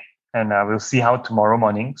tonight, and we'll see how tomorrow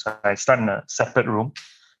morning. So I start in a separate room.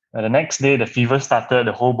 The next day, the fever started,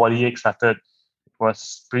 the whole body ache started. It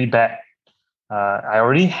was pretty bad. I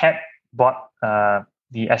already had bought the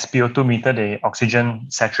S02 meter, the oxygen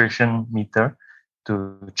saturation meter,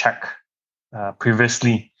 to check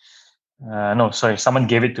previously. Someone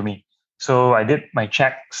gave it to me. So I did my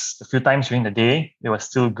checks a few times during the day. It was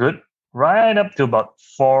still good, right up till about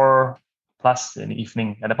 4+ in the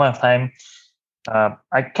evening. At the point of time,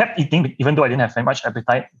 I kept eating, even though I didn't have very much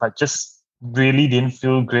appetite, but just really didn't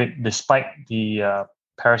feel great despite the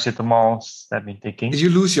paracetamols that I've been taking. Did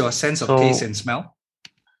you lose your sense of taste and smell?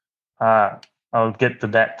 I'll get to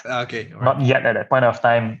that. Okay. Not yet at that point of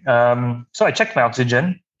time. So I checked my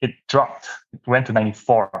oxygen. It dropped. It went to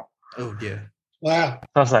 94. Oh dear. Wow. So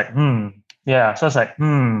I was like, Yeah. So I was like,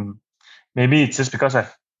 maybe it's just because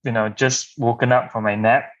I've, just woken up from my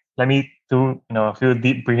nap. Let me do, a few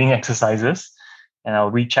deep breathing exercises and I'll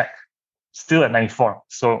recheck. Still at 94.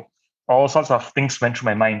 So all sorts of things went through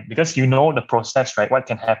my mind because the process, right? What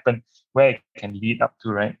can happen, where it can lead up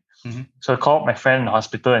to, right? Mm-hmm. So I called my friend in the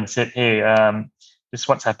hospital and said, hey, this is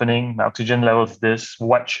what's happening. My oxygen level is this.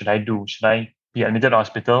 What should I do? Should I be admitted to the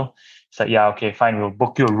hospital? He said, yeah, okay, fine. We'll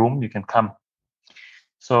book you a room. You can come.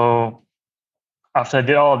 So after I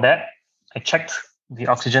did all of that, I checked the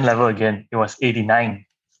oxygen level again. It was 89.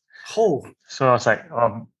 Oh. So I was like,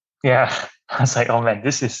 yeah. I was like, oh man,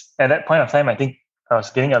 this is, at that point of time, I think I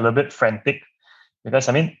was getting a little bit frantic because,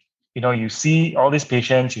 you see all these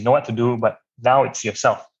patients, you know what to do, but now it's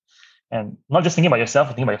yourself. And not just thinking about yourself,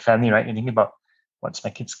 you're thinking about your family, right? You're thinking about what's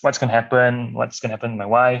going to happen, what's going to happen to my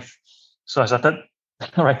wife. So I started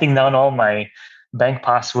writing down all my bank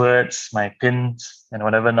passwords, my PINs, and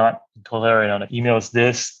whatever not. I told her, the email is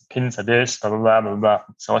this, PINs are this, blah, blah, blah, blah, blah.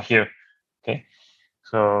 It's all here. Okay.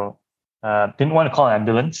 So didn't want to call an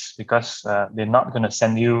ambulance because they're not going to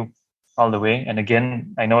send you all the way. And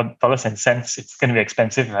again, I know dollars and cents, it's going to be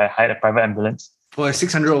expensive if I hired a private ambulance. For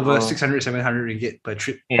 600 over 600, 700 ringgit per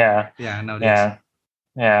trip. Yeah. Yeah, nowadays.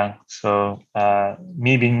 Yeah. So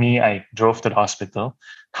me being me, I drove to the hospital.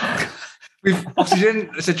 With oxygen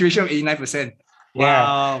saturation of 89%. Yeah.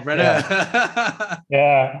 Wow, brother.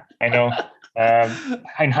 Yeah, I know.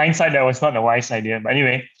 In hindsight, that was not a wise idea. But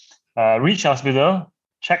anyway, reached hospital,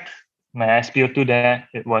 checked my SpO2 there.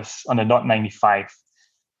 It was on the dot 95.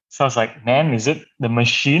 So I was like, man, is it the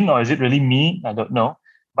machine or is it really me? I don't know.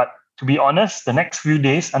 But to be honest, the next few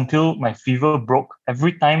days until my fever broke,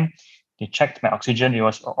 every time they checked my oxygen, it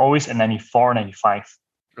was always at 94, 95.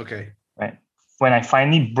 Okay. Right. When I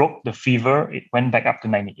finally broke the fever, it went back up to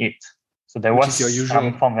 98. So there was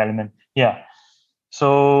some form of element. Yeah.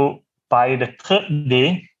 So by the third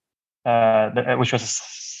day, which was the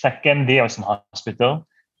second day I was in hospital,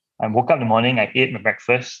 I woke up in the morning, I ate my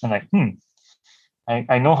breakfast. I'm like,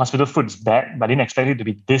 I know hospital food is bad, but I didn't expect it to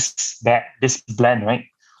be this bad, this bland, right?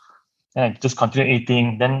 And I just continued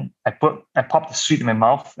eating. Then I popped the sweet in my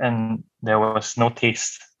mouth and there was no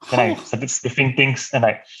taste. Then I started sniffing things and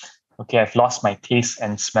okay, I've lost my taste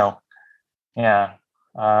and smell. Yeah.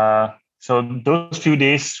 So those few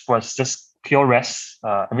days was just pure rest.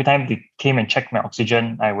 Every time they came and checked my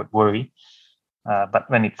oxygen, I would worry. But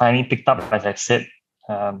when it finally picked up, as I said,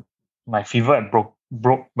 my fever had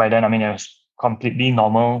broke by then. It was completely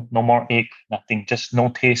normal, no more ache, nothing, just no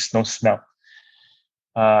taste, no smell.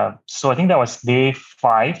 So I think that was day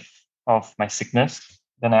 5 of my sickness.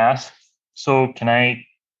 Then I asked, so can I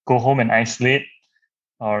go home and isolate?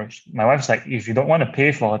 Or my wife's like, if you don't want to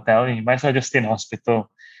pay for a hotel, you might as well just stay in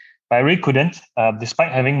hospital. But I really couldn't,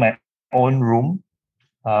 despite having my own room.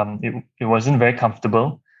 It wasn't very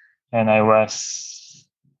comfortable. And I was,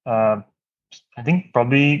 I think,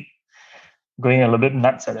 probably going a little bit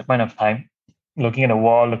nuts at that point of time, looking at the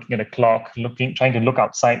wall, looking at the clock, trying to look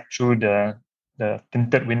outside through the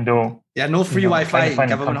tinted window. Yeah, no free Wi-Fi in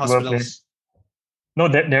government hospitals. Place. No,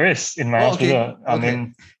 there is in my hospital.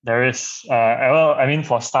 Okay. There is.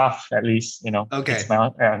 For staff at least, Okay. It's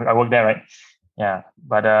I work there, right? Yeah,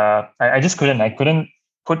 but I just couldn't. I couldn't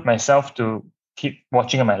put myself to keep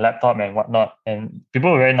watching on my laptop and whatnot. And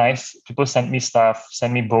people were very nice. People sent me stuff,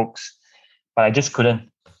 sent me books, but I just couldn't.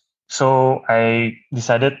 So I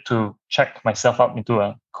decided to check myself out into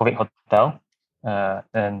a COVID hotel,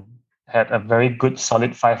 and had a very good,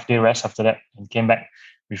 solid 5-day rest after that, and came back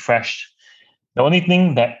refreshed. The only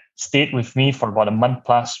thing that stayed with me for about a month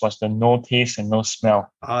plus was the no taste and no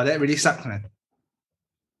smell. Oh, that really sucked, man.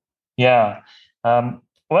 Yeah.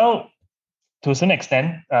 Well, to a certain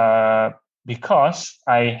extent, because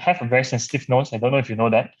I have a very sensitive nose. I don't know if you know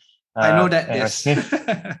that. I know that, yes.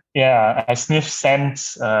 I sniff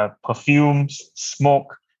scents, perfumes,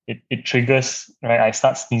 smoke. It triggers, right? I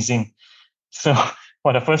start sneezing. So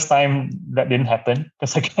for the first time, that didn't happen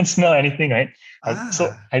because I can't smell anything, right?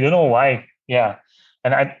 So I don't know why. Yeah.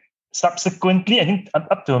 And I subsequently, I think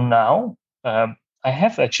up till now, I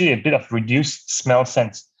have actually a bit of reduced smell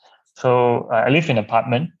sense. So I live in an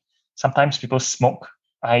apartment. Sometimes people smoke.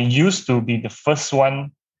 I used to be the first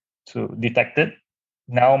one to detect it.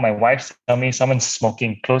 Now my wife tells me someone's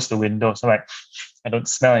smoking, close the window. So I don't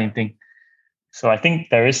smell anything. So I think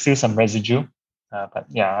there is still some residue. But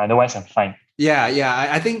yeah, otherwise I'm fine. Yeah.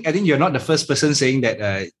 I think you're not the first person saying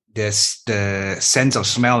that there's the sense of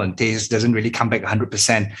smell and taste doesn't really come back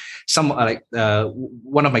 100%. Some like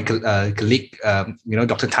one of my colleague,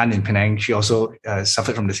 Dr. Tan in Penang, she also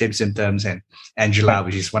suffered from the same symptoms, and Angela,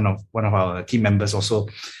 which is one of our team members, also.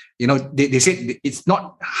 They say it's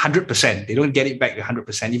not 100%. They don't get it back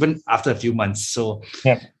 100%, even after a few months. So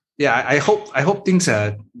I hope things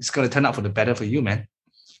it's going to turn out for the better for you, man.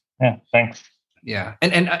 Yeah, thanks. Yeah,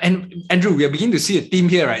 and Andrew, we are beginning to see a theme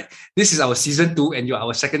here, right? This is our season 2, and you are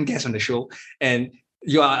our second guest on the show, and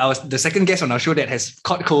you are the second guest on our show that has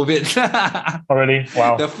caught COVID. Oh, really?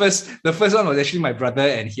 Wow. The first one was actually my brother,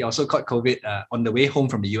 and he also caught COVID on the way home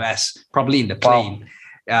from the US, probably in the plane.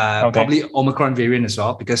 Wow. Probably Omicron variant as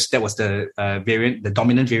well, because that was the variant, the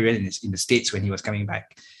dominant variant in the States when he was coming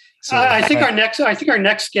back. So I think our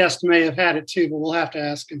next guest may have had it too, but we'll have to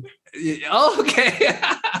ask him. Oh, okay.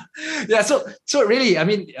 Yeah. So really, I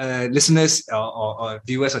mean, listeners or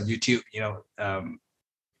viewers on YouTube,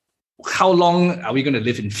 how long are we going to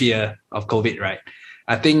live in fear of COVID? Right.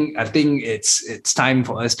 I think it's time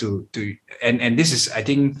for us to and this is, I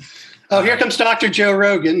think. Oh, here comes Dr. Joe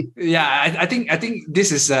Rogan. Yeah, I think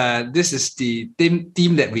this is the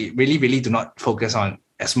theme that we really do not focus on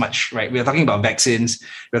as much, right? We're talking about vaccines,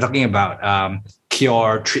 we're talking about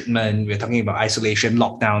cure, treatment, we're talking about isolation,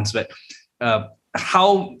 lockdowns, but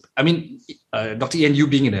Dr. Ian, you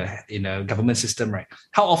being in a government system, right?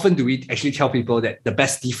 How often do we actually tell people that the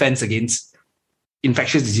best defense against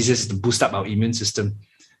infectious diseases is to boost up our immune system?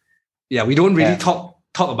 Yeah, we don't really talk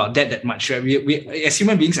about that much, right? We as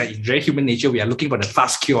human beings, like in very human nature, we are looking for the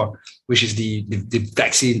fast cure, which is the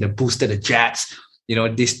vaccine, the booster, the jabs.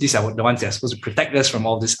 These are the ones that are supposed to protect us from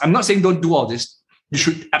all this. I'm not saying don't do all this. You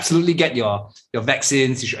should absolutely get your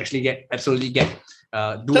vaccines. You should actually do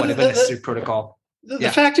whatever necessary protocol. The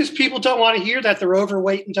fact is, people don't want to hear that they're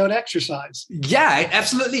overweight and don't exercise. Yeah,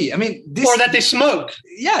 absolutely. I mean, or that they smoke.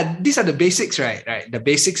 Yeah, these are the basics, right? Right. The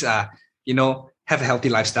basics are, have a healthy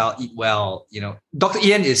lifestyle, eat well. Dr.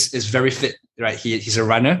 Ian is very fit, right? He's a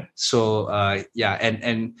runner, so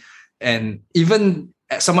and even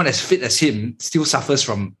someone as fit as him still suffers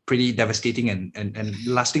from pretty devastating and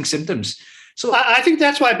lasting symptoms. So I think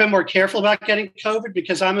that's why I've been more careful about getting COVID,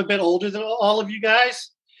 because I'm a bit older than all of you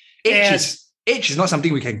guys. Age is not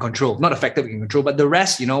something we can control, not a factor we can control, but the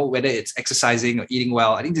rest, whether it's exercising or eating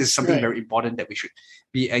well, I think this is something very important that we should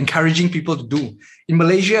be encouraging people to do. In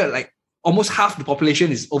Malaysia, like almost half the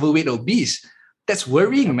population is overweight or obese. That's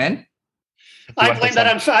worrying, man. I blame that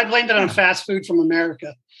on fast food from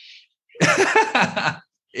America.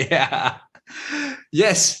 Yeah.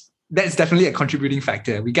 Yes, that's definitely a contributing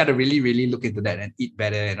factor. We got to really, really look into that and eat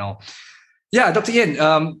better and all. Yeah, Dr.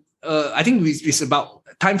 Ian, I think it's about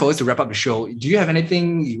time for us to wrap up the show. Do you have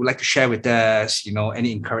anything you would like to share with us?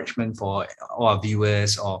 Any encouragement for all our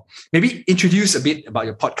viewers, or maybe introduce a bit about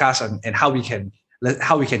your podcast and how we can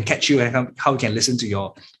catch you and how we can listen to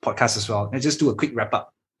your podcast as well. And just do a quick wrap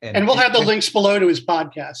up. And we'll have the links below to his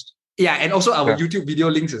podcast. Yeah, and also our YouTube video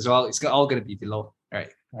links as well. It's all going to be below. All right.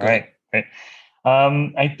 Right.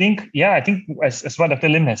 I think as what Dr.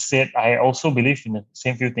 Lim has said, I also believe in the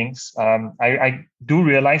same few things. I do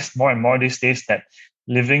realize more and more these days that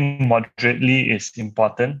living moderately is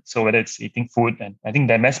important. So whether it's eating food, and I think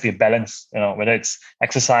there must be a balance, whether it's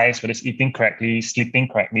exercise, whether it's eating correctly, sleeping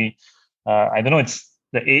correctly. I don't know, it's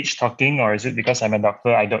the age talking, or is it because I'm a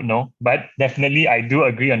doctor? I don't know. But definitely I do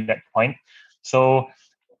agree on that point. So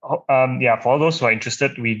for all those who are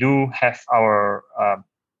interested, we do have our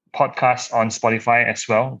podcast on Spotify as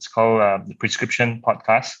well. It's called the Prescription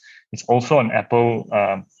Podcast. It's also on Apple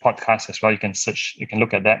Podcast as well. You can search, you can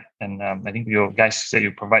look at that. And I think you guys said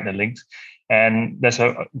you provide the links. And there's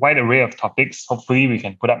a wide array of topics. Hopefully we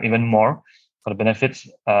can put up even more for the benefits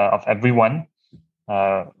of everyone.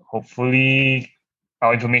 Hopefully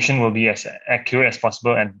our information will be as accurate as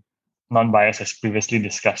possible and non-biased as previously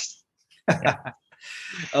discussed. Yeah.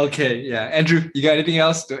 Okay. Yeah. Andrew, you got anything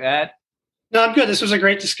else to add? No, I'm good. This was a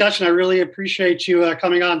great discussion. I really appreciate you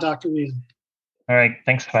coming on, Dr. Ian. All right.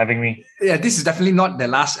 Thanks for having me. Yeah, this is definitely not the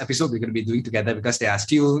last episode we're going to be doing together, because there are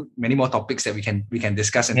still many more topics that we can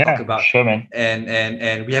discuss and talk about. Sure, man.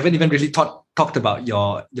 And we haven't even really talked about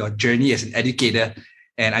your journey as an educator.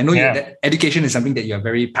 And I know that education is something that you're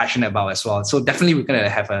very passionate about as well. So definitely we're going to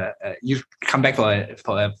have you come back for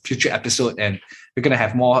a future episode, and we're going to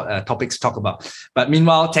have more topics to talk about. But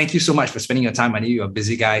meanwhile, thank you so much for spending your time. I know you're a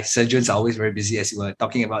busy guy. Surgeons are always very busy, as you were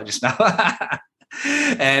talking about just now.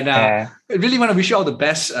 And I really want to wish you all the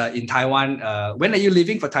best in Taiwan. When are you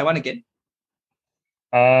leaving for Taiwan again?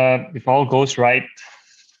 If all goes right,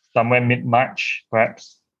 somewhere mid-March,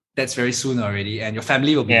 perhaps. That's very soon already. And your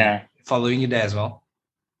family will be following you there as well.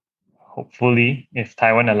 hopefully, if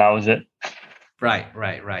Taiwan allows it. Right.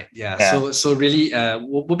 Yeah. So really,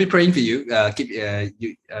 we'll be praying for you.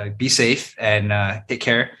 Be safe and take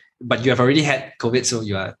care. But you have already had COVID, so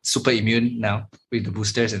you are super immune now with the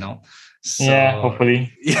boosters and all. So, yeah,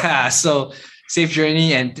 hopefully. Yeah. So safe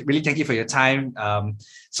journey, and really thank you for your time.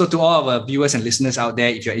 So to all of our viewers and listeners out there,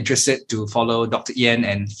 if you're interested to follow Dr. Ian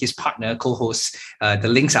and his partner, co-host, the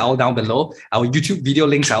links are all down below. Our YouTube video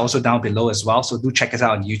links are also down below as well. So do check us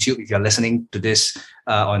out on YouTube if you're listening to this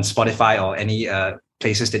on Spotify or any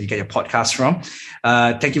places that you get your podcasts from.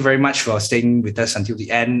 Thank you very much for staying with us until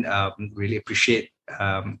the end. Really appreciate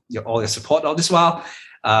all your support all this while.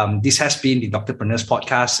 This has been the Doctorpreneurs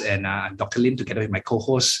podcast, and I'm Dr. Lim together with my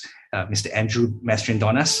co-host, Mr. Andrew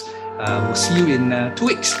Mastrian-Donas. We'll see you in 2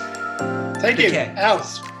 weeks. Thank you. Out.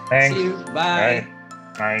 Thanks. See you. Bye.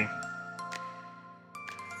 Bye.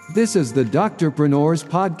 This is the Doctorpreneurs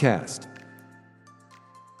Podcast.